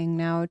such a thing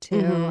now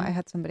too. I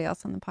had somebody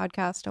else on the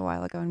podcast a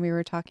while ago and we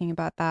were talking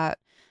about that.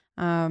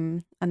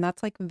 And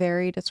that's like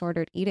very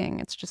disordered eating.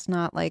 It's just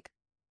not like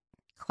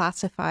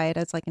classified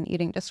as like an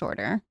eating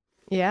disorder.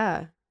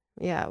 Yeah.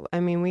 Yeah. I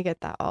mean, we get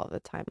that all the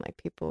time. Like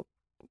people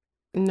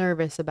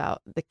nervous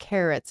about the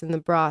carrots and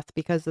the broth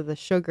because of the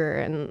sugar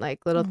and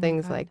like little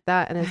things like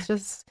that. And it's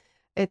just,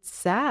 it's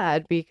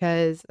sad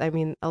because I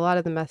mean, a lot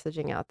of the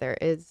messaging out there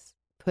is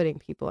putting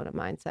people in a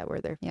mindset where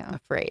they're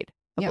afraid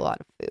of a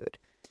lot of food.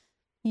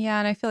 Yeah,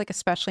 and I feel like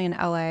especially in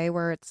LA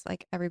where it's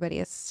like everybody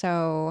is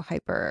so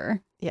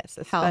hyper Yes,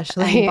 health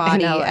especially and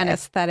body in LA. and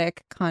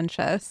aesthetic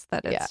conscious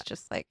that it's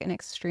just like an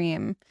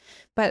extreme.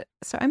 But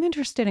so I'm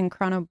interested in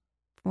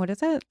what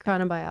is it?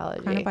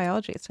 Chronobiology.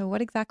 Chronobiology. So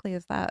what exactly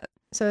is that?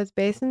 So it's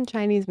based in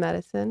Chinese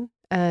medicine,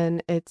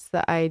 and it's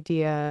the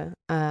idea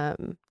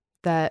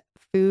that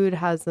food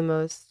has the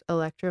most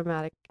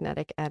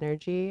electromagnetic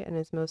energy and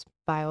is most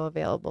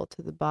bioavailable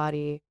to the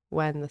body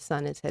when the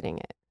sun is hitting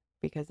it,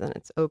 because then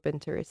it's open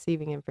to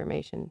receiving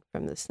information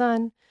from the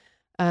sun.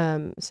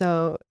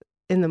 So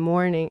in the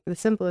morning, the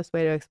simplest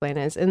way to explain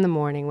it is in the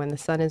morning when the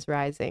sun is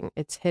rising,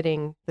 it's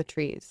hitting the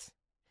trees.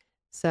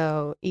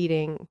 So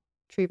eating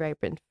tree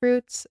ripened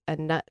fruits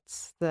and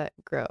nuts that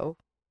grow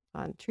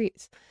on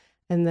trees.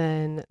 And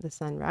then the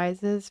sun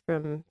rises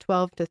from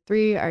 12 to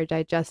 3. Our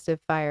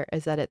digestive fire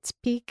is at its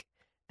peak,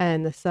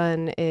 and the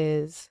sun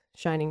is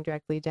shining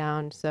directly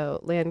down. So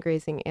land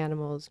grazing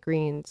animals,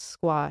 greens,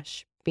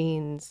 squash,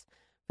 beans,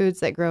 foods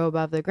that grow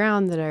above the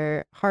ground that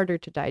are harder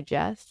to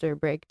digest or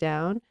break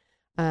down,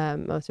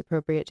 most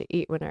appropriate to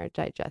eat when our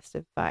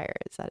digestive fire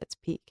is at its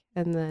peak.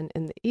 And then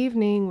in the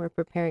evening, we're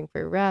preparing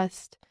for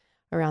rest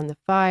around the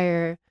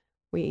fire.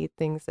 We eat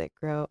things that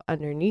grow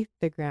underneath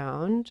the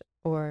ground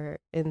or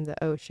in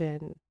the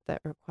ocean that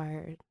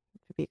require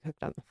to be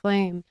cooked on the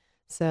flame.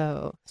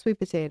 So sweet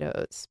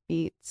potatoes,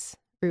 beets,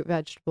 root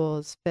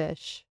vegetables,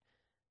 fish,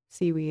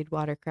 seaweed,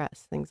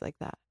 watercress, things like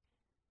that.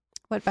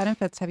 What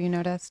benefits have you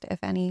noticed, if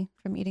any,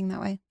 from eating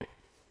that way?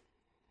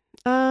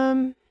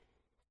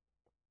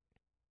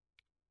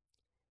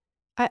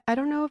 I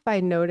don't know if I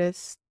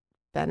noticed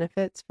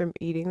benefits from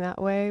eating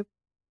that way,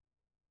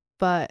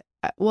 but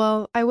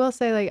well, I will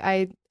say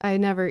like I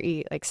never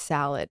eat like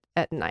salad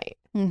at night.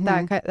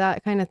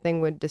 That kind of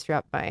thing would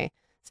disrupt my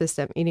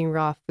system, eating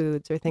raw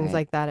foods or things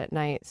like that at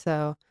night.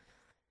 So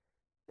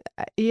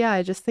yeah,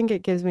 I just think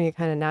it gives me a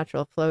kind of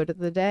natural flow to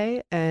the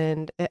day,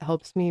 and it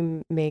helps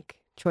me make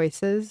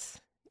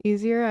choices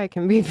easier. I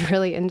can be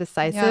really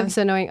indecisive. Yeah.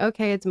 So knowing,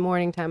 okay, it's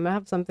morning time, I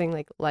have something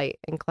like light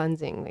and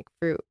cleansing, like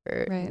fruit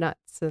or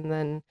nuts. And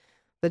then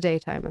the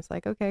daytime, it's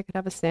like, okay, I could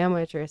have a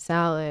sandwich or a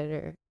salad,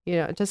 or,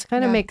 it just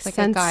kind of makes like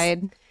sense. A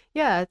guide.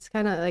 Yeah, it's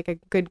kind of like a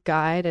good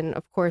guide. And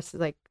of course,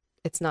 like,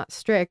 it's not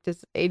strict.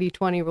 It's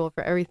 80-20 rule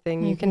for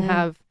everything. You can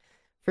have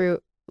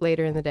fruit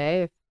later in the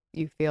day if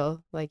you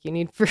feel like you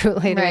need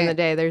fruit later in the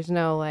day. There's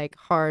no like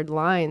hard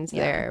lines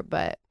there,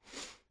 but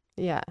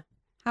yeah.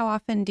 How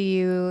often do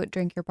you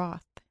drink your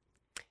broth?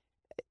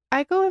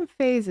 I go in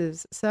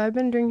phases. So I've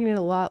been drinking it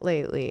a lot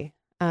lately.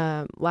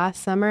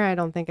 Last summer, I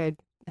don't think I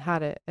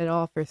had it at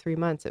all for 3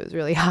 months. It was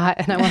really hot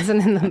and I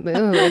wasn't in the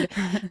mood.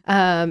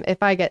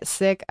 If I get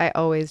sick, I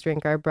always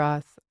drink our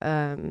broth.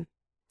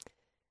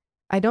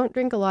 I don't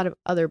drink a lot of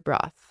other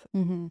broth.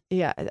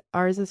 Yeah,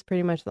 ours is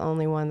pretty much the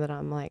only one that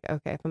I'm like,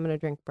 okay, if I'm going to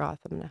drink broth,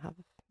 I'm going to have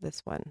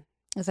this one.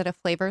 Is it a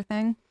flavor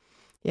thing?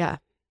 Yeah.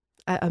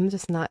 I'm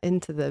just not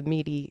into the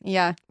meaty.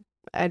 Yeah.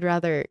 I'd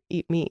rather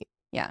eat meat.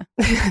 Yeah.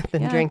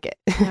 than drink it.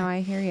 No,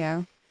 I hear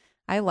you.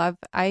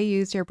 I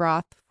use your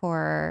broth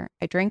I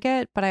drink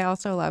it, but I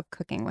also love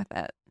cooking with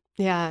it.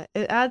 Yeah,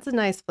 it adds a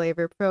nice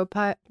flavor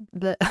profile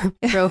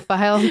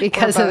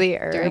because of the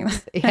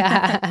herbs.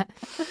 Yeah.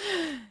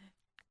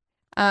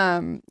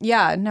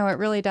 Yeah, no, it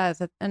really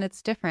does. And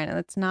it's different. And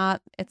it's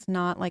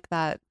not like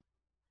that.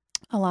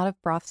 A lot of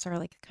broths are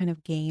like kind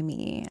of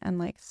gamey and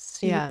like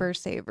super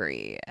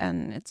savory.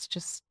 And it's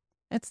just,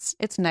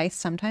 it's nice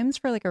sometimes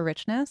for like a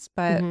richness,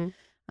 but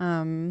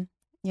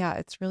yeah,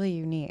 it's really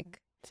unique.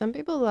 Some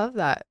people love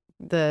that,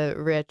 the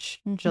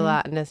rich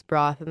gelatinous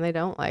broth, and they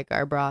don't like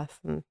our broth,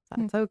 and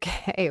that's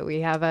okay.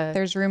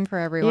 There's room for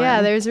everyone.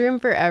 Yeah, there's room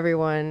for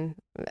everyone.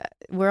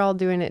 We're all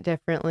doing it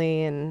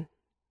differently, and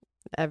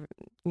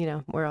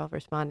we're all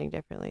responding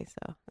differently.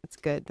 So it's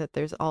good that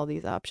there's all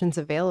these options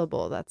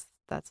available. That's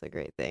a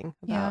great thing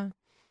about. Yeah.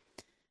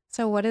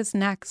 So what is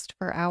next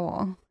for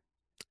Owl?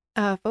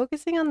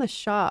 Focusing on the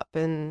shop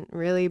and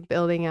really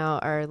building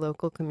out our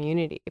local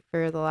community.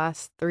 For the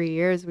last 3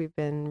 years, we've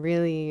been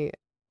really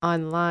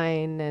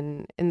online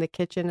and in the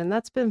kitchen, and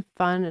that's been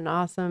fun and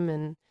awesome.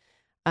 And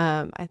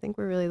I think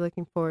we're really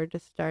looking forward to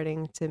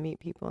starting to meet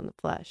people in the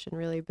flesh and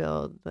really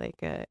build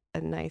like a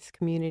nice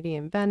community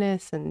in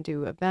Venice and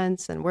do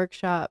events and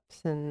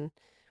workshops and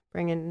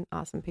bring in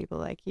awesome people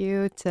like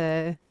you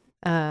to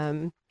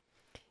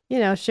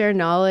share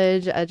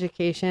knowledge,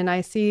 education.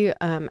 I see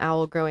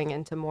Owl growing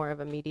into more of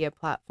a media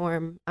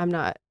platform. I'm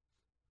not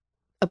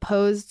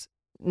opposed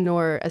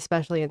nor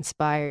especially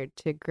inspired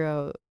to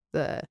grow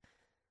the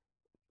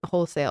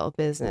wholesale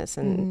business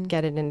and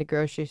get it into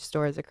grocery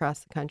stores across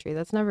the country.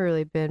 That's never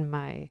really been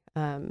my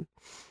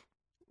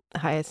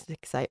highest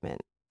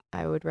excitement.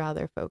 I would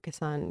rather focus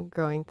on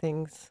growing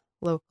things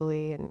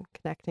locally and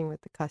connecting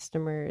with the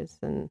customers.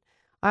 And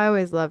I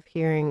always love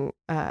hearing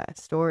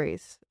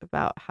stories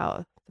about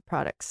how the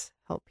products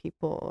help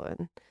people,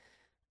 and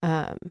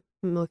I'm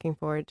looking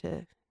forward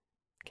to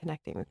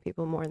connecting with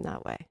people more in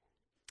that way.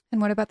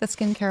 And what about the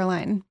skincare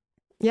line?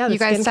 Yeah, you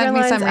guys sent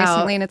me some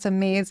recently, and it's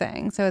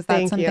amazing. So is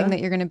that something that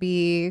you're going to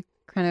be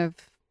kind of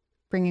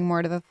bringing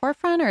more to the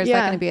forefront, or is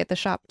that going to be at the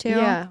shop too?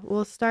 Yeah,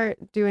 we'll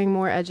start doing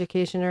more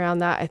education around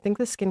that. I think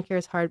the skincare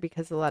is hard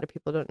because a lot of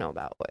people don't know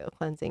about oil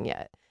cleansing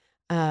yet.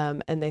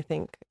 And they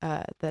think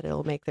that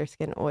it'll make their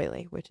skin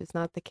oily, which is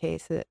not the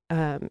case. It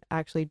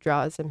actually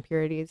draws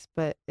impurities,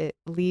 but it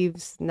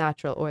leaves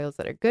natural oils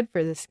that are good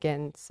for the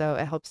skin, so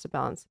it helps to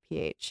balance the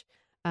pH.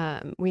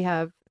 We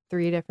have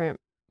 3 different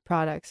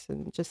products,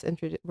 and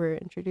we're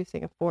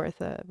introducing a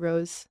 4th, a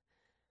rose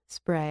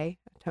spray,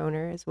 a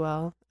toner as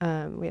well.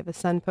 We have a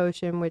sun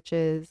potion, which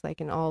is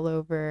like an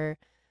all-over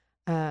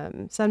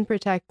sun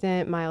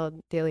protectant,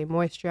 mild daily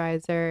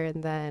moisturizer,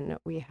 and then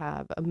we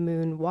have a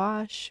moon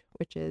wash,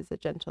 which is a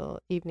gentle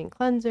evening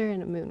cleanser,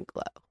 and a moon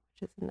glow,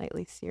 which is a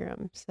nightly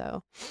serum.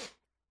 So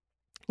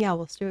yeah,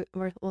 we'll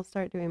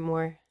start doing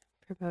more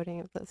promoting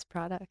of those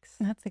products.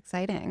 That's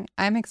exciting.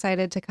 I'm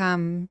excited to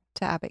come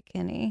to Abbott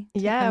Kinney.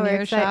 Yeah,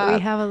 we're excited.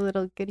 We have a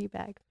little goodie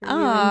bag for you.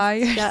 Oh,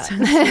 you're so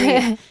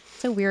sweet.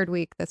 It's a weird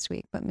week this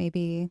week, but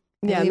maybe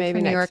maybe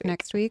for New York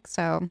next week.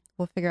 So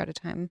we'll figure out a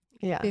time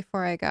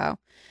before I go.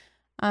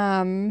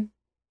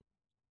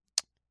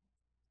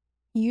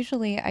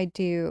 Usually I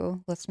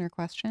do listener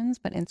questions,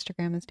 but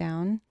Instagram is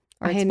down.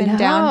 Or it's been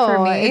down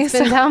for me. It's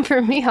been down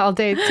for me all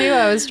day too.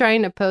 I was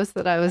trying to post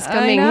that I was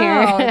coming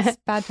here. It's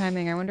bad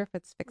timing. I wonder if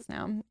it's fixed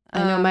now.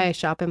 I know my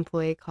shop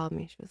employee called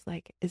me. She was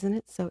like, "Isn't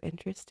it so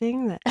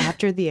interesting that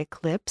after the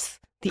eclipse,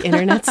 the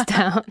internet's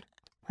down?"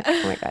 Like,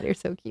 oh my God, you're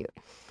so cute.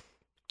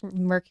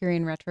 Mercury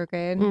in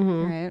retrograde,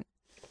 right?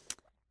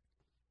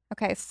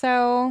 Okay,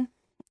 so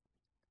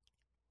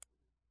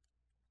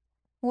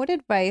what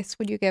advice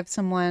would you give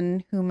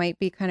someone who might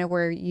be kind of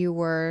where you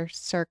were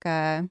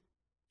circa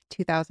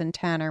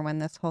 2010 or when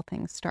this whole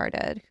thing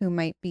started, who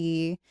might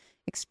be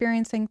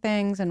experiencing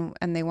things and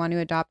they want to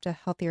adopt a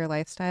healthier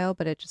lifestyle,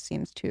 but it just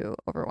seems too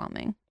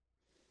overwhelming?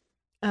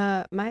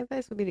 My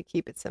advice would be to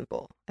keep it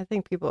simple. I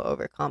think people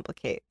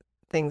overcomplicate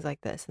things like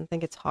this and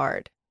think it's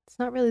hard. It's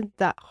not really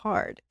that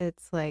hard.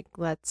 It's like,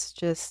 let's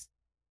just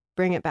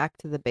bring it back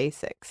to the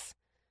basics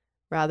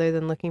rather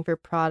than looking for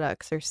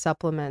products or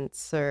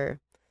supplements or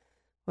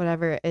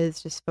whatever it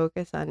is. Just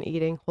focus on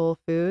eating whole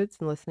foods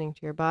and listening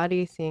to your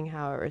body, seeing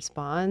how it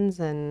responds,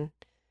 and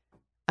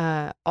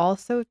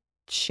also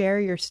share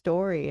your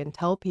story and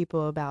tell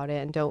people about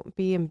it, and don't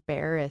be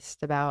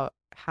embarrassed about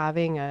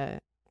having a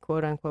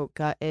quote unquote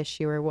gut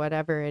issue or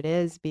whatever it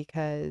is,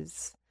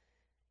 because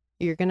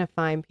you're going to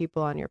find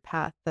people on your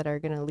path that are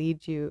going to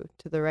lead you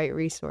to the right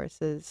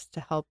resources to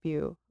help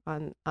you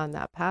on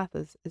that path.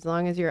 As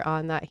long as you're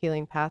on that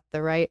healing path,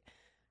 the right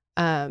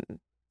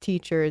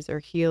teachers or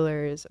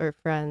healers or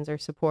friends or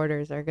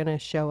supporters are going to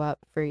show up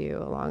for you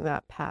along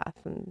that path.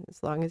 And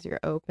as long as you're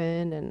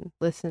open and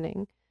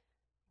listening,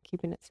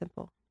 keeping it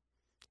simple.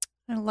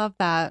 I love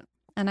that.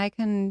 And I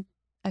can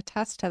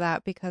attest to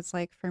that because,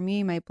 like, for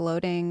me, my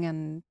bloating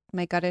and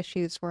my gut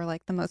issues were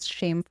like the most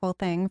shameful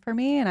thing for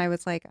me. And I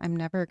was like, I'm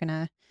never going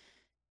to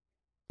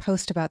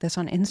post about this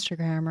on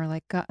Instagram or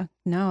like,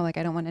 no, like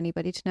I don't want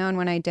anybody to know. And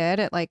when I did,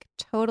 it like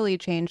totally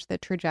changed the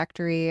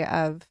trajectory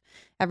of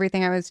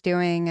everything I was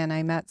doing. And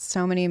I met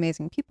so many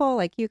amazing people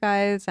like you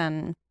guys.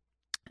 And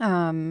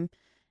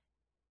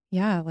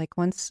yeah, like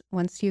once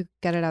you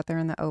get it out there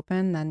in the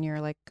open, then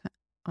you're like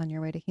on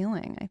your way to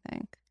healing, I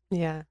think.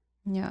 Yeah.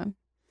 Yeah.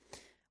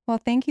 Well,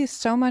 thank you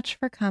so much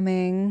for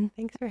coming.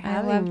 Thanks for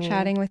having me. I love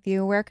chatting with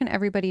you. Where can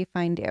everybody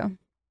find you?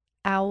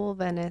 Owl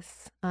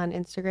Venice on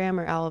Instagram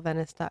or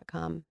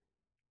owlvenice.com.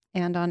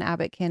 And on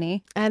Abbott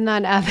Kinney. And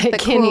on Abbott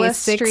Kinney,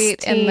 coolest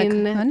street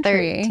in the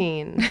country.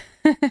 13.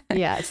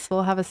 Yes,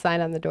 we'll have a sign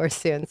on the door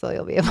soon, so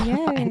you'll be able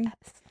to find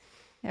us.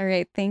 All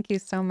right. Thank you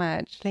so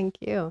much. Thank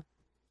you.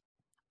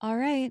 All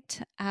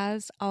right.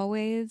 As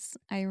always,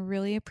 I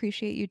really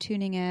appreciate you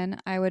tuning in.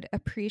 I would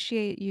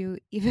appreciate you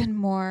even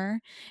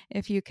more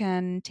if you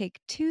can take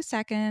 2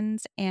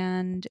 seconds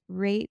and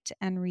rate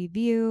and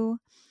review.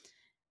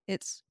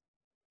 It's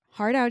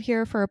hard out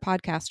here for a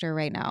podcaster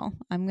right now.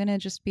 I'm going to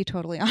just be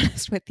totally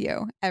honest with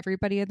you.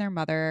 Everybody and their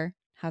mother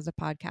has a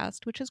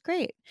podcast, which is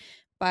great,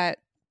 but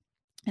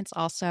it's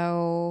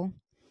also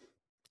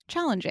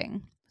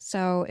challenging.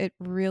 So it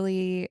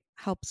really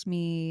helps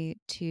me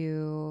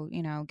to,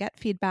 get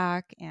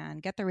feedback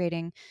and get the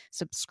rating,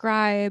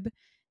 subscribe,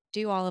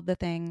 do all of the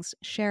things,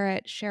 share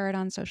it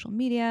on social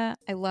media.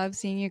 I love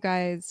seeing you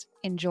guys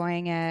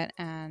enjoying it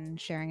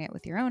and sharing it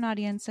with your own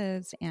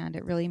audiences, and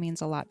it really means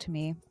a lot to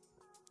me.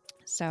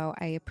 So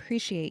I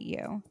appreciate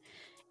you,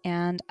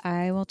 and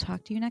I will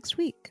talk to you next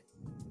week.